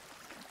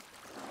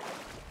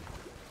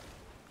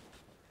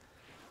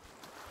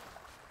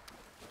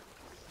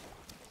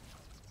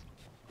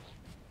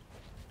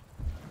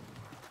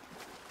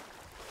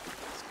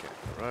 Let's get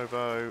the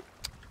rowboat.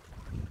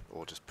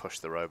 Or just push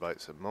the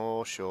rowboat some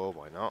more, sure,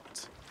 why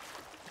not?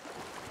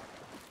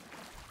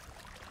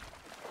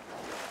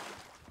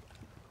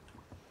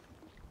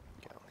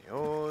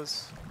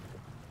 Oars.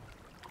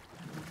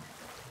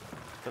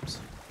 Oops,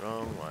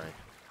 wrong way.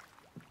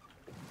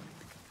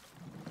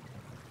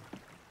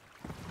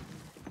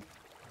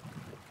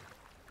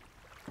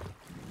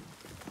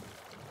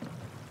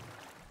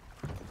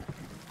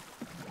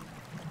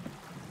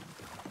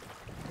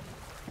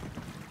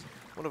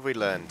 What have we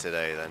learned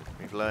today then?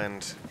 We've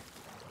learned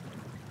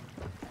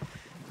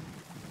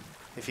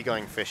if you're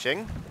going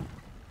fishing,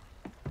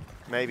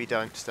 maybe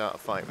don't start a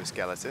fight with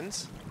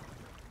skeletons.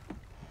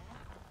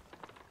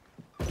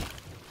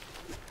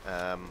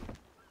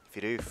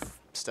 If you do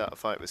start a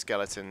fight with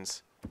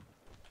skeletons,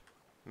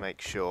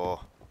 make sure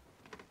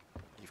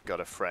you've got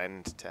a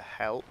friend to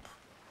help.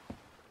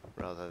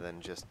 rather than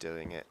just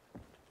doing it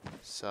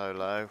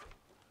solo.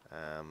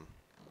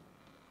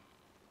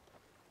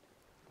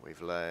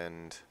 We've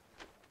learned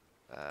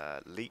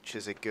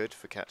leeches are good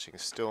for catching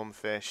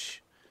stormfish.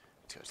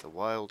 Let's go to the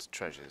Wild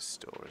Treasures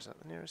store. Is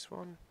that the nearest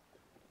one?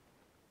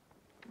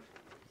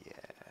 Yeah.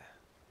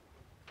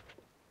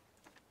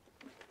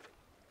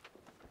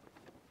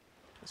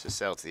 Let's just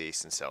sail to the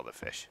east and sell the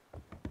fish.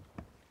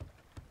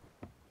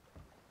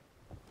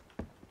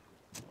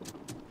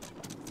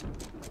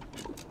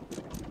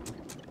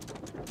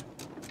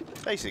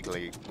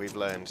 Basically, we've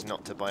learned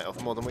not to bite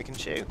off more than we can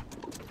chew.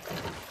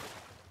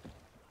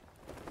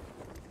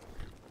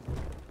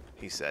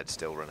 He said,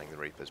 still running the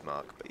Reaper's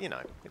Mark, but you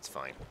know, it's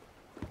fine.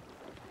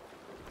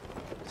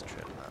 Let's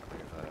trim that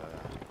over.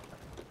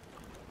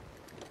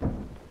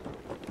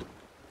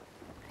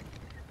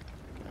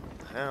 Get on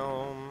the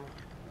helm.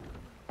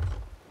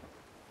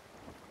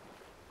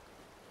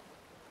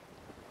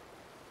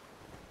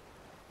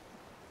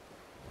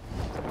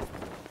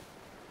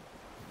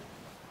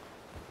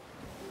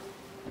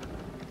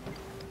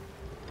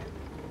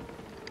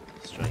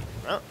 Straighten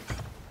up.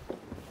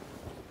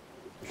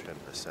 Trim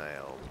the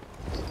sail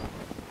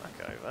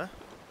back over.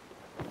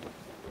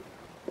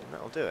 And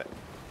that'll do it.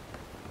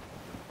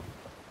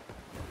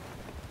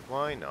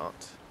 Why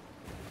not?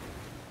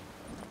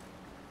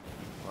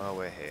 While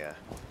we're here.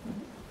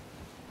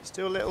 Let's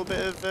do a little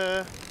bit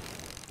of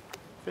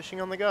fishing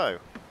on the go.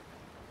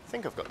 I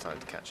think I've got time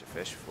to catch a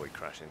fish before we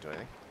crash into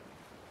anything.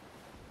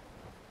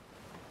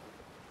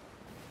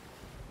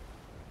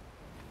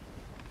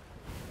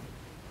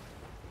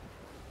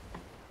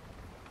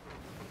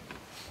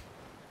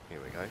 Here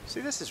we go. See,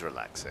 this is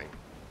relaxing.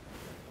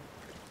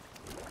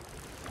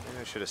 Maybe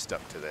I should have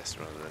stuck to this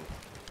rather than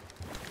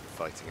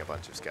fighting a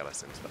bunch of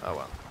skeletons, but oh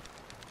well.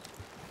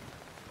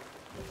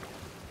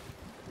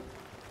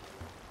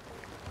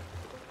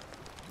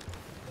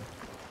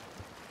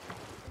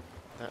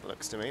 That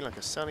looks to me like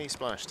a sunny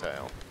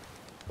splashtail,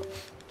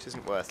 which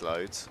isn't worth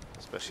loads,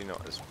 especially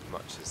not as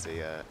much as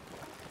the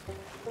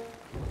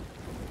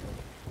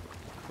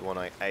one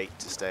I ate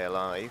to stay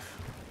alive.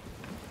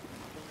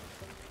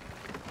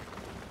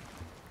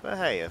 But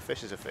hey, a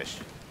fish is a fish.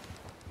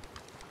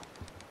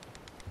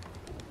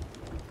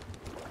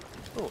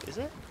 Oh, is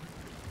it?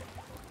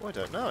 Oh, I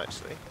don't know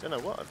actually. Don't know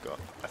what I've got.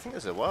 I think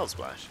there's a wild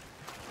splash.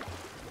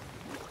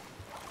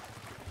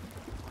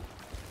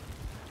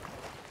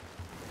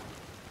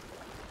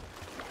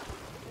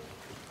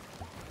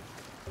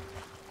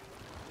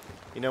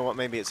 You know what?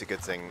 Maybe it's a good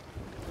thing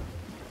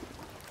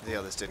the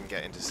others didn't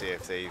get into Sea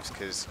of Thieves,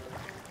 because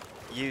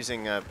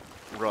using a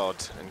rod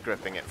and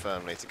gripping it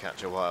firmly to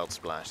catch a wild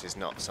splash is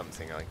not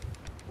something I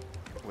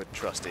would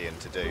trust Ian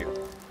to do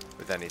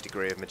with any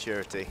degree of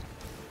maturity.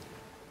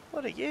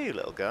 What are you,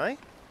 little guy?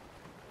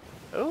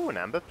 Oh, an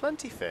amber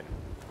plentyfin.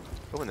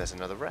 Oh, and there's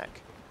another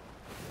wreck.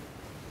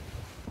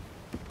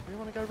 Do you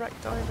want to go wreck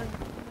diving? There's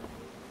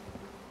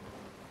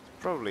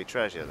probably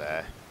treasure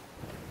there.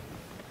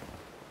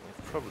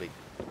 Probably.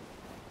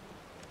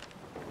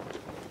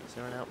 Is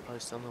there an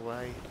outpost on the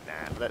way?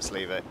 Nah, let's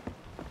leave it.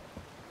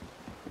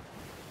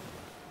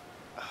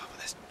 Oh, but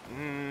there's...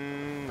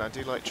 I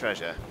do like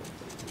treasure.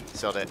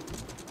 Sod it.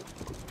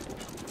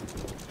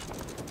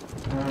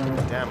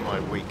 Damn my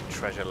weak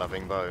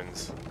treasure-loving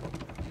bones.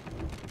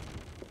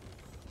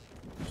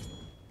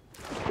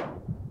 Right,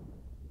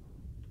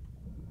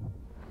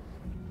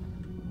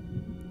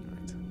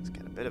 let's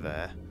get a bit of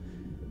air.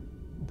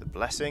 The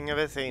blessing of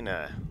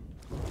Athena.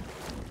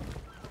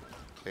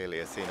 Clearly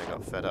Athena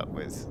got fed up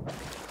with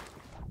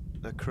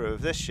the crew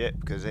of this ship,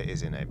 because it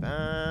is in a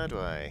bad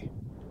way.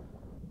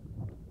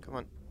 Come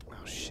on.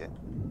 Oh shit.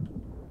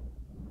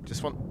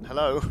 Just want...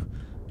 hello?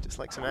 Just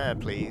like some air,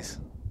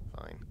 please.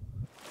 Fine.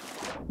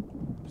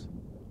 Oops.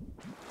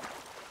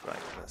 Right,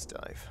 let's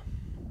dive.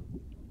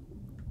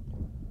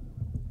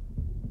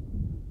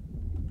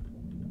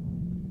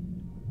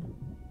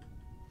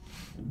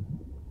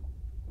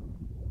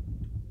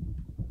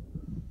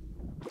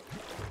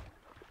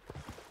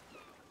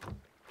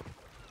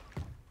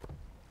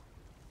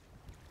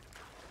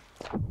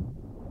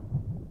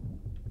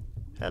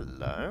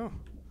 Hello.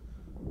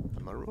 A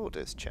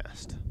marauder's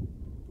chest.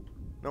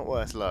 Not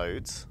worth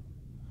loads,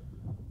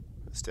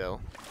 but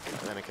still, and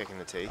then a kick in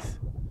the teeth.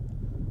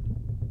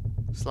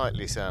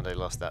 Slightly sad I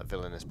lost that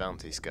villainous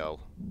bounty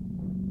skull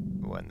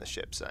when the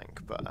ship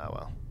sank, but oh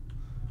well.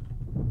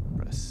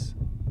 Press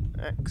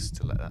X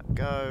to let that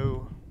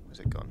go. Where's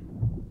it gone?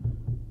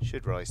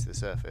 Should rise to the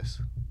surface.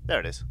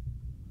 There it is.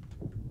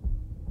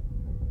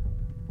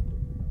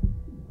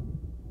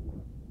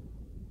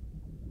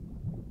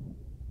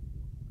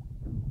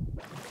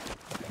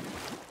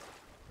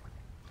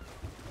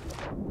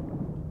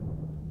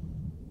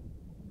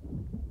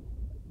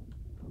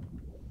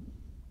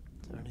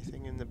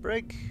 Anything in the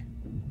brig?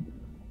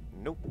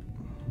 Nope.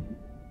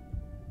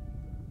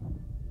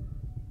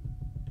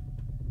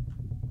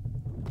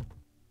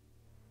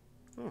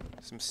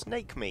 Some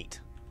snake meat.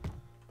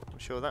 I'm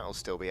sure that'll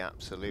still be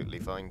absolutely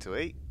fine to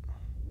eat.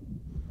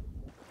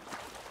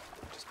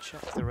 Just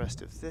check the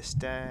rest of this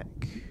deck.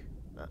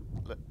 That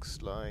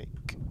looks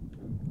like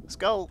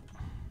Skull!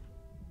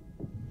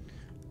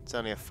 It's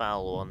only a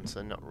foul one,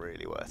 so not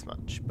really worth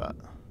much, but,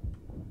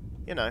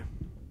 you know,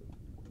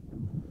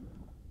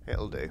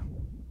 it'll do.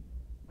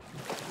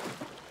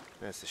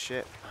 There's the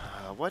ship.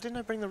 Why didn't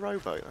I bring the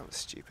rowboat? That was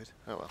stupid.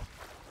 Oh well.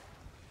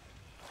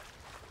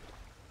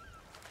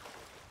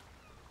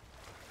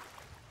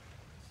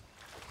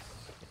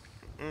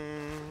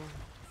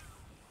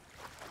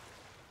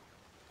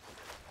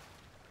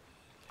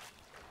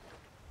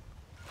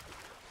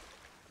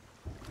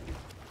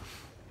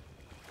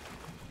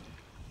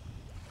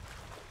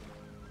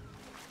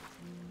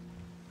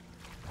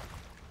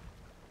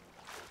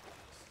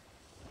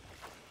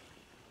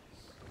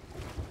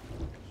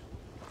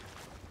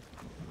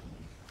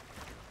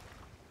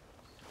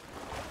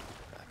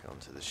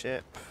 To the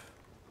ship.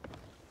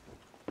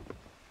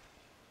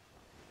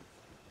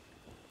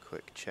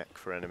 Quick check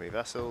for enemy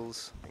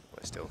vessels. I think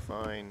we're still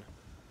fine.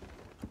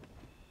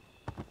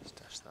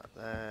 Stash that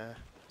there.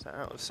 Is that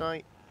out of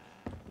sight?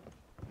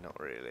 Not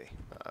really.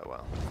 Oh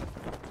well.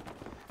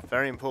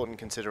 Very important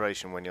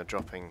consideration when you're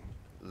dropping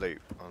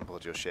loot on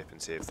board your ship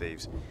in Sea of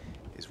Thieves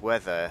is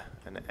whether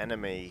an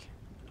enemy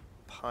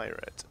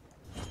pirate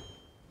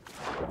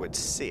would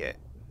see it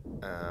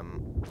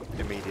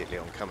immediately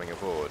on coming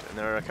aboard. And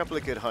there are a couple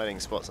of good hiding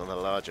spots on the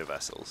larger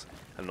vessels.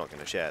 I'm not going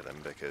to share them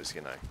because,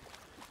 you know,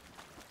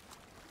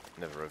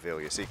 never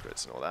reveal your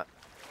secrets and all that.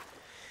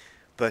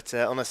 But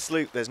on a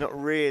sloop there's not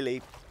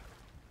really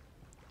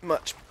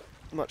much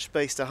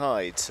space to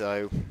hide,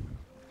 so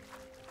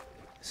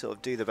sort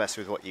of do the best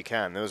with what you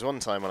can. There was one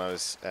time when I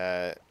was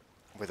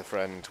with a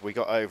friend, we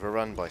got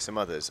overrun by some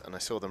others, and I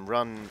saw them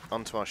run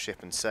onto our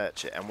ship and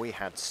search it, and we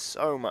had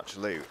so much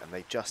loot, and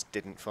they just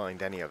didn't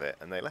find any of it,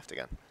 and they left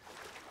again,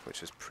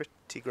 which was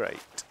pretty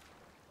great.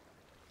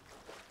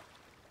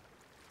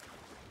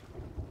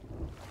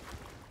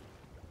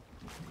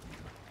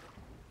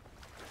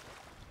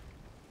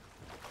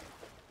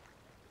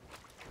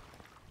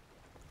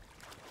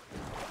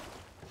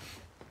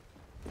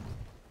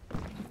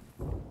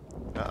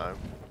 Uh-oh,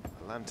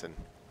 a lantern.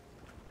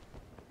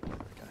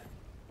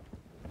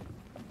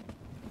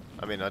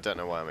 I mean, I don't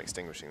know why I'm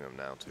extinguishing them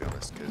now, to be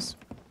honest, because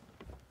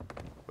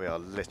we are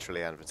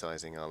literally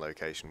advertising our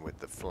location with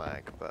the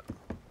flag, but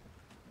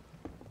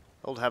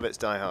old habits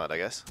die hard, I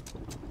guess.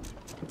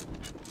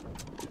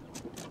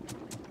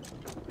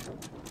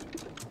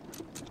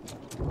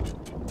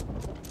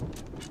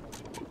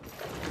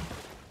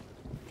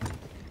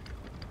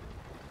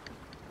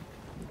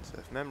 So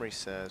if memory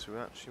serves, we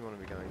actually want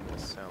to be going to the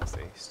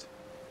southeast.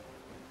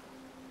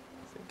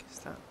 I think, is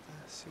that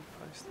the sea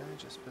post there,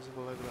 just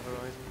visible over the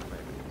horizon?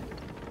 Maybe.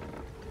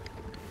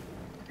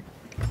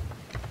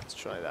 Let's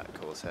try that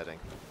course heading.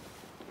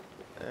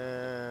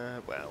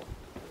 Well.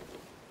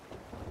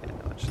 Yeah,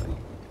 no, actually.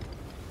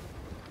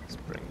 Let's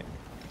bring it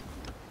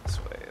this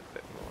way a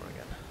bit more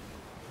again.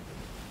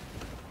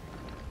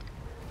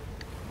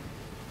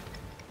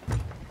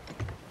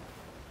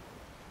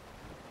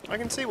 I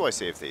can see why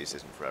Sea of Thieves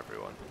isn't for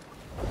everyone.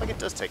 Like, it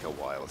does take a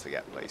while to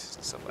get places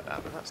and stuff like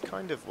that, but that's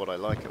kind of what I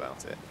like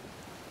about it.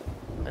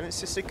 And it's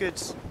just a good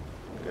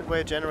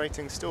way of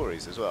generating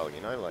stories as well,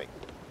 you know, like,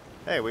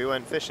 hey, we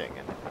went fishing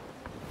and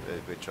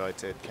we tried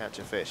to catch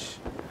a fish,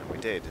 and we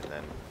did, and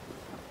then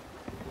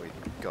we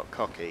got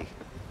cocky,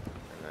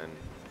 and then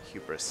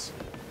hubris.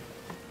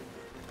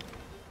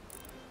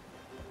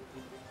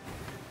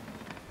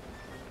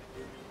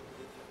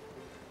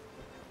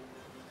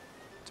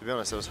 To be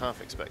honest, I was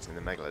half expecting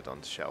the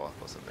Megalodon to show up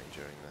or something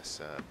during this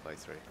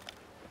playthrough.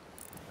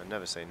 I'd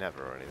never say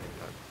never or anything,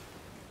 though.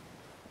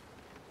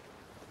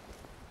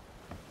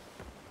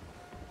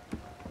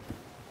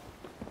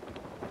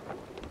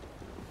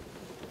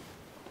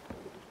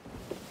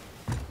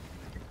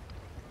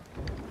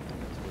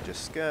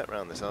 Just skirt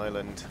around this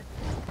island,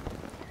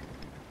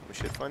 we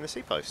should find the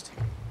sea post.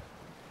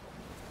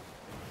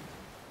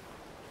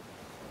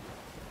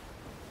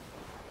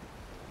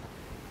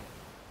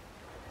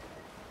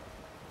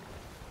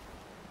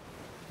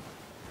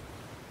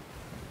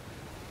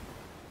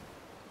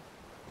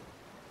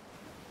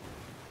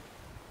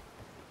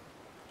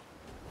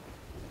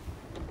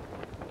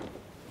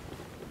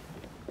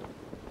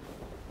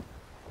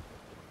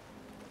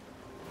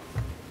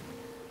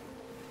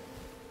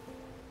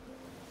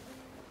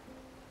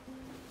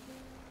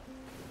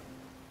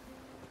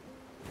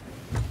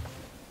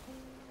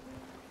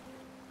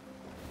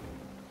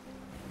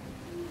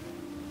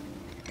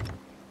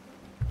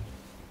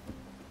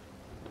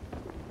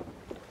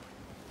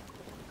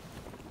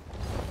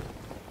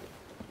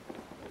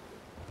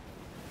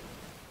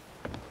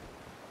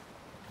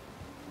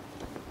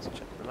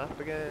 Map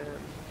again.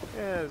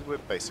 Yeah, we're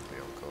basically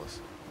on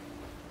course.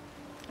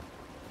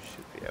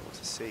 Should be able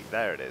to see.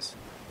 There it is.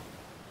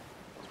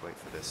 Let's wait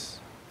for this.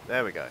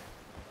 There we go.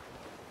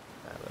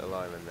 That little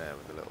island there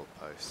with the little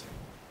post.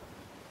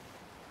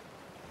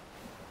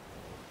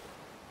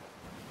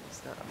 Is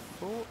that a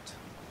fort?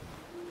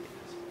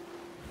 Yes.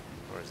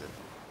 Or is it?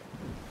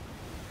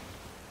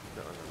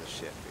 Not another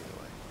ship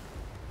either way.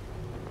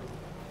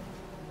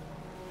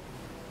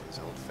 There's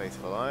Old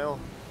Faithful Isle.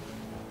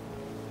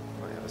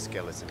 Might have a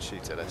skeleton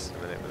shoot at us in a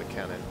minute with a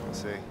cannon. We'll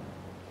see. I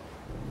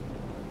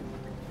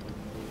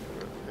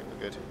think we're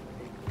good.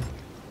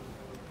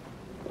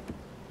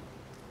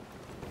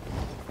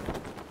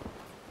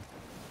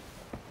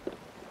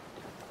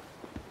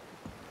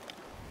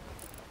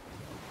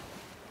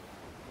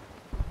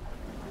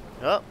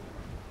 Oh,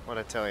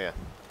 what'd I tell you?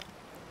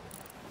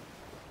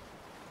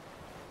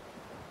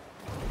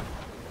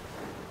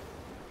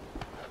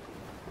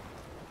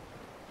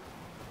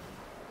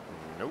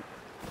 Nope.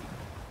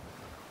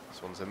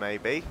 This one's a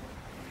maybe.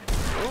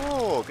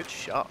 Oh, good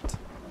shot.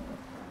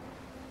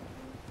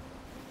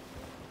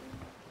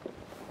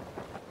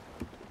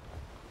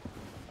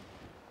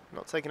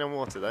 Not taking on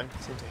water though.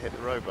 Seem to hit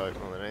the rowboat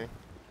more than anything.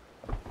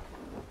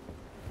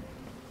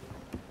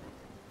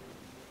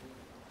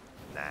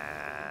 Nah.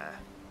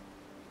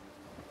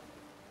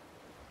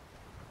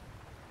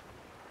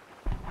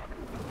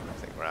 I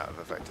think we're out of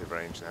effective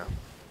range now.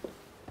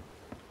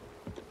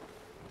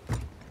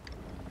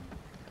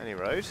 Any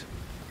road?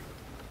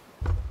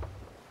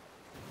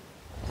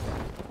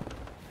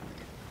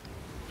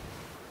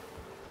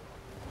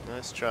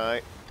 Let's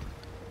try.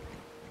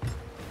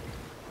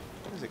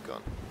 Where's it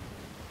gone?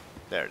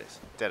 There it is.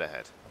 Dead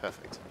ahead.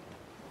 Perfect.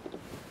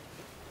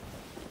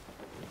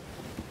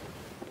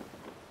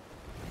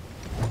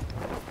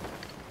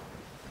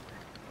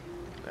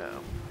 Now,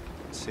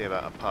 let's see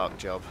about a park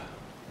job.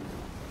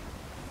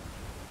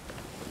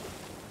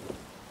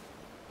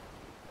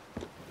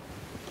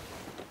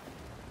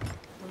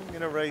 I'm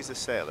going to raise the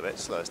sail a bit,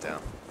 slow us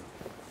down.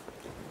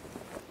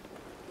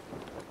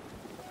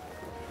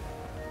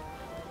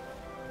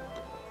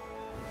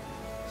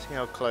 See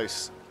how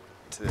close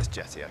to this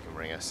jetty I can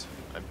bring us.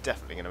 I'm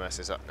definitely going to mess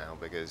this up now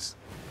because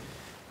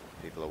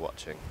people are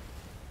watching.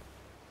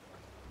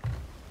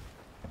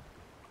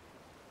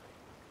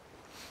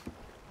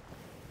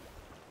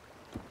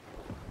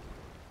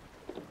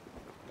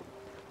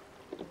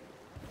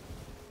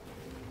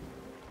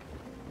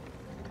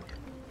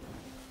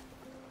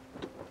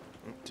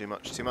 Too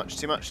much, too much,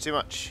 too much, too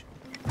much.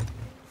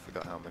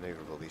 Forgot how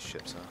maneuverable these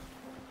ships are.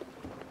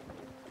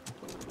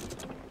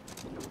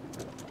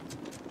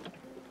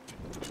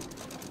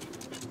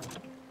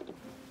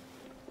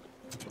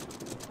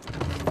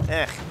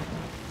 Eh,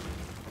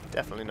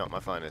 definitely not my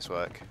finest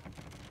work.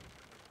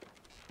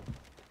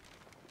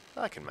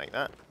 I can make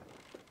that.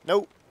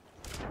 Nope.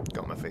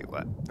 Got my feet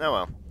wet. Oh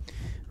well.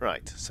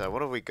 Right, so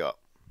what have we got?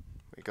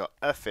 We got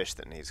a fish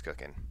that needs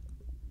cooking.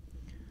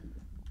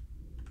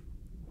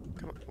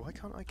 Come on, why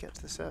can't I get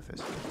to the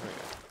surface? There we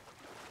go.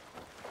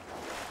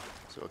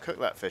 So we'll cook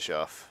that fish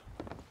off,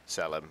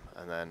 sell him,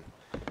 and then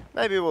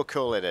maybe we'll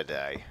call it a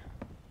day.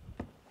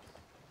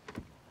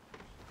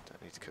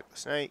 Don't need to cook the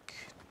snake.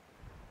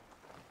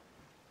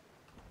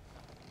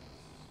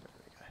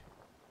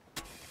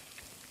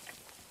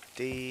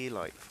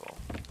 Delightful.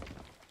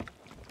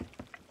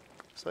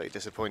 Slightly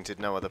disappointed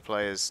no other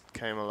players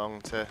came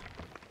along to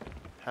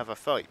have a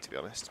fight, to be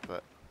honest,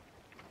 but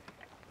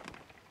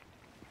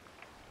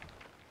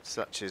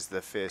such is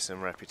the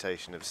fearsome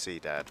reputation of Sea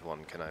Dad,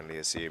 one can only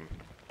assume.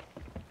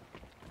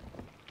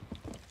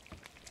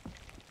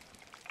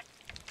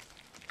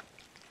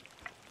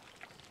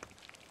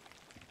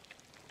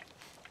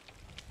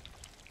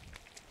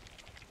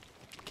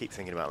 Keep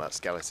thinking about that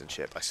skeleton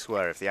ship. I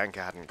swear if the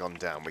anchor hadn't gone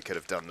down we could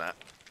have done that.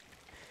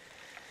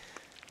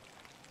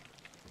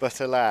 But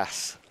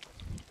alas.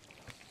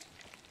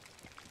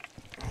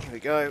 Here we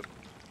go.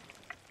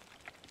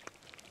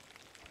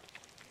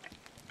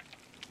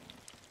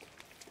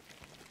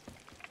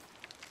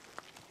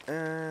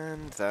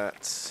 And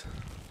that's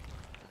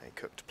a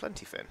cooked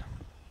plenty fin.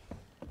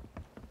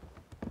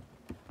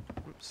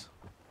 Oops.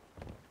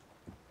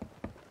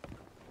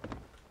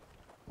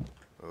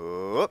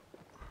 Oh,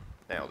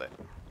 nailed it.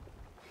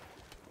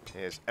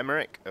 Here's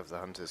Emmerich of the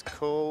Hunter's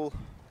Call.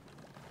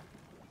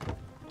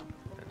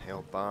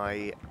 He'll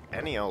buy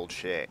any old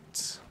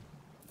shit.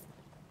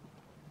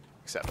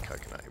 Except the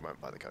coconut, he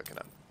won't buy the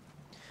coconut.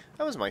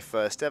 That was my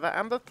first ever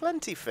amber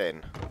plenty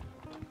fin.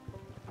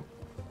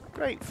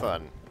 Great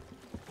fun.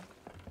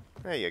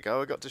 There you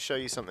go, I got to show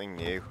you something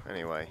new.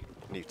 Anyway,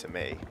 new to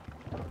me,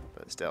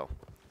 but still.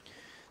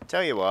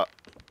 Tell you what,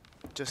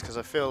 just because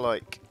I feel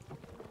like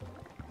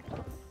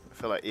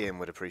Ian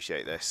would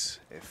appreciate this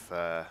if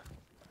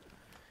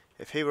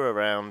he were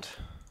around.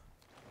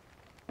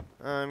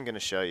 I'm going to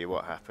show you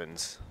what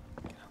happens.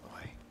 Get out of the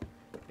way.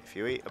 If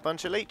you eat a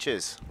bunch of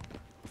leeches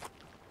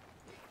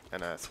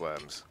and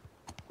earthworms.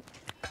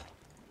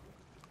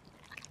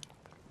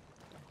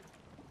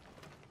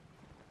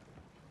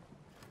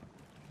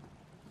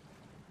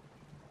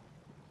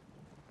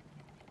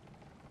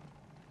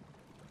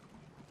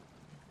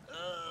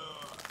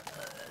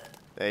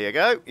 There you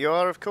go. You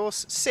are, of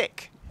course,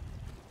 sick.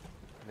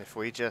 And if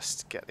we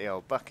just get the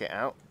old bucket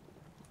out.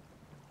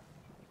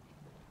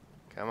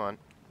 Come on.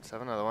 Let's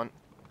have another one.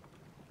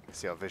 You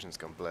see our vision's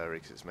gone blurry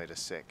because it's made us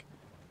sick.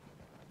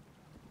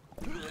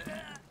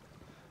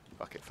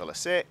 Bucket full of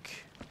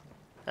sick.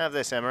 Have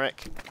this,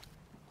 Emmerich.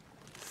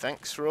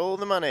 thanks for all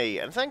the money,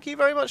 and thank you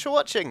very much for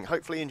watching.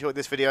 Hopefully you enjoyed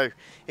this video.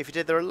 If you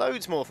did, there are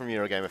loads more from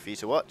Eurogamer for you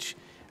to watch.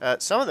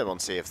 Some of them on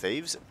Sea of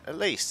Thieves, at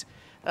least.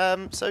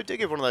 So do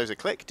give one of those a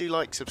click, do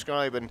like,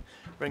 subscribe, and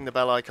ring the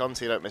bell icon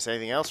so you don't miss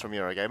anything else from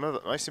Eurogamer.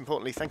 But most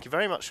importantly, thank you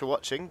very much for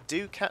watching.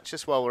 Do catch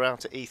us while we're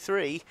out at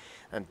E3,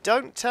 and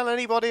don't tell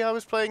anybody I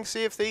was playing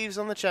Sea of Thieves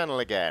on the channel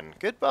again.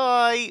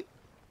 Goodbye!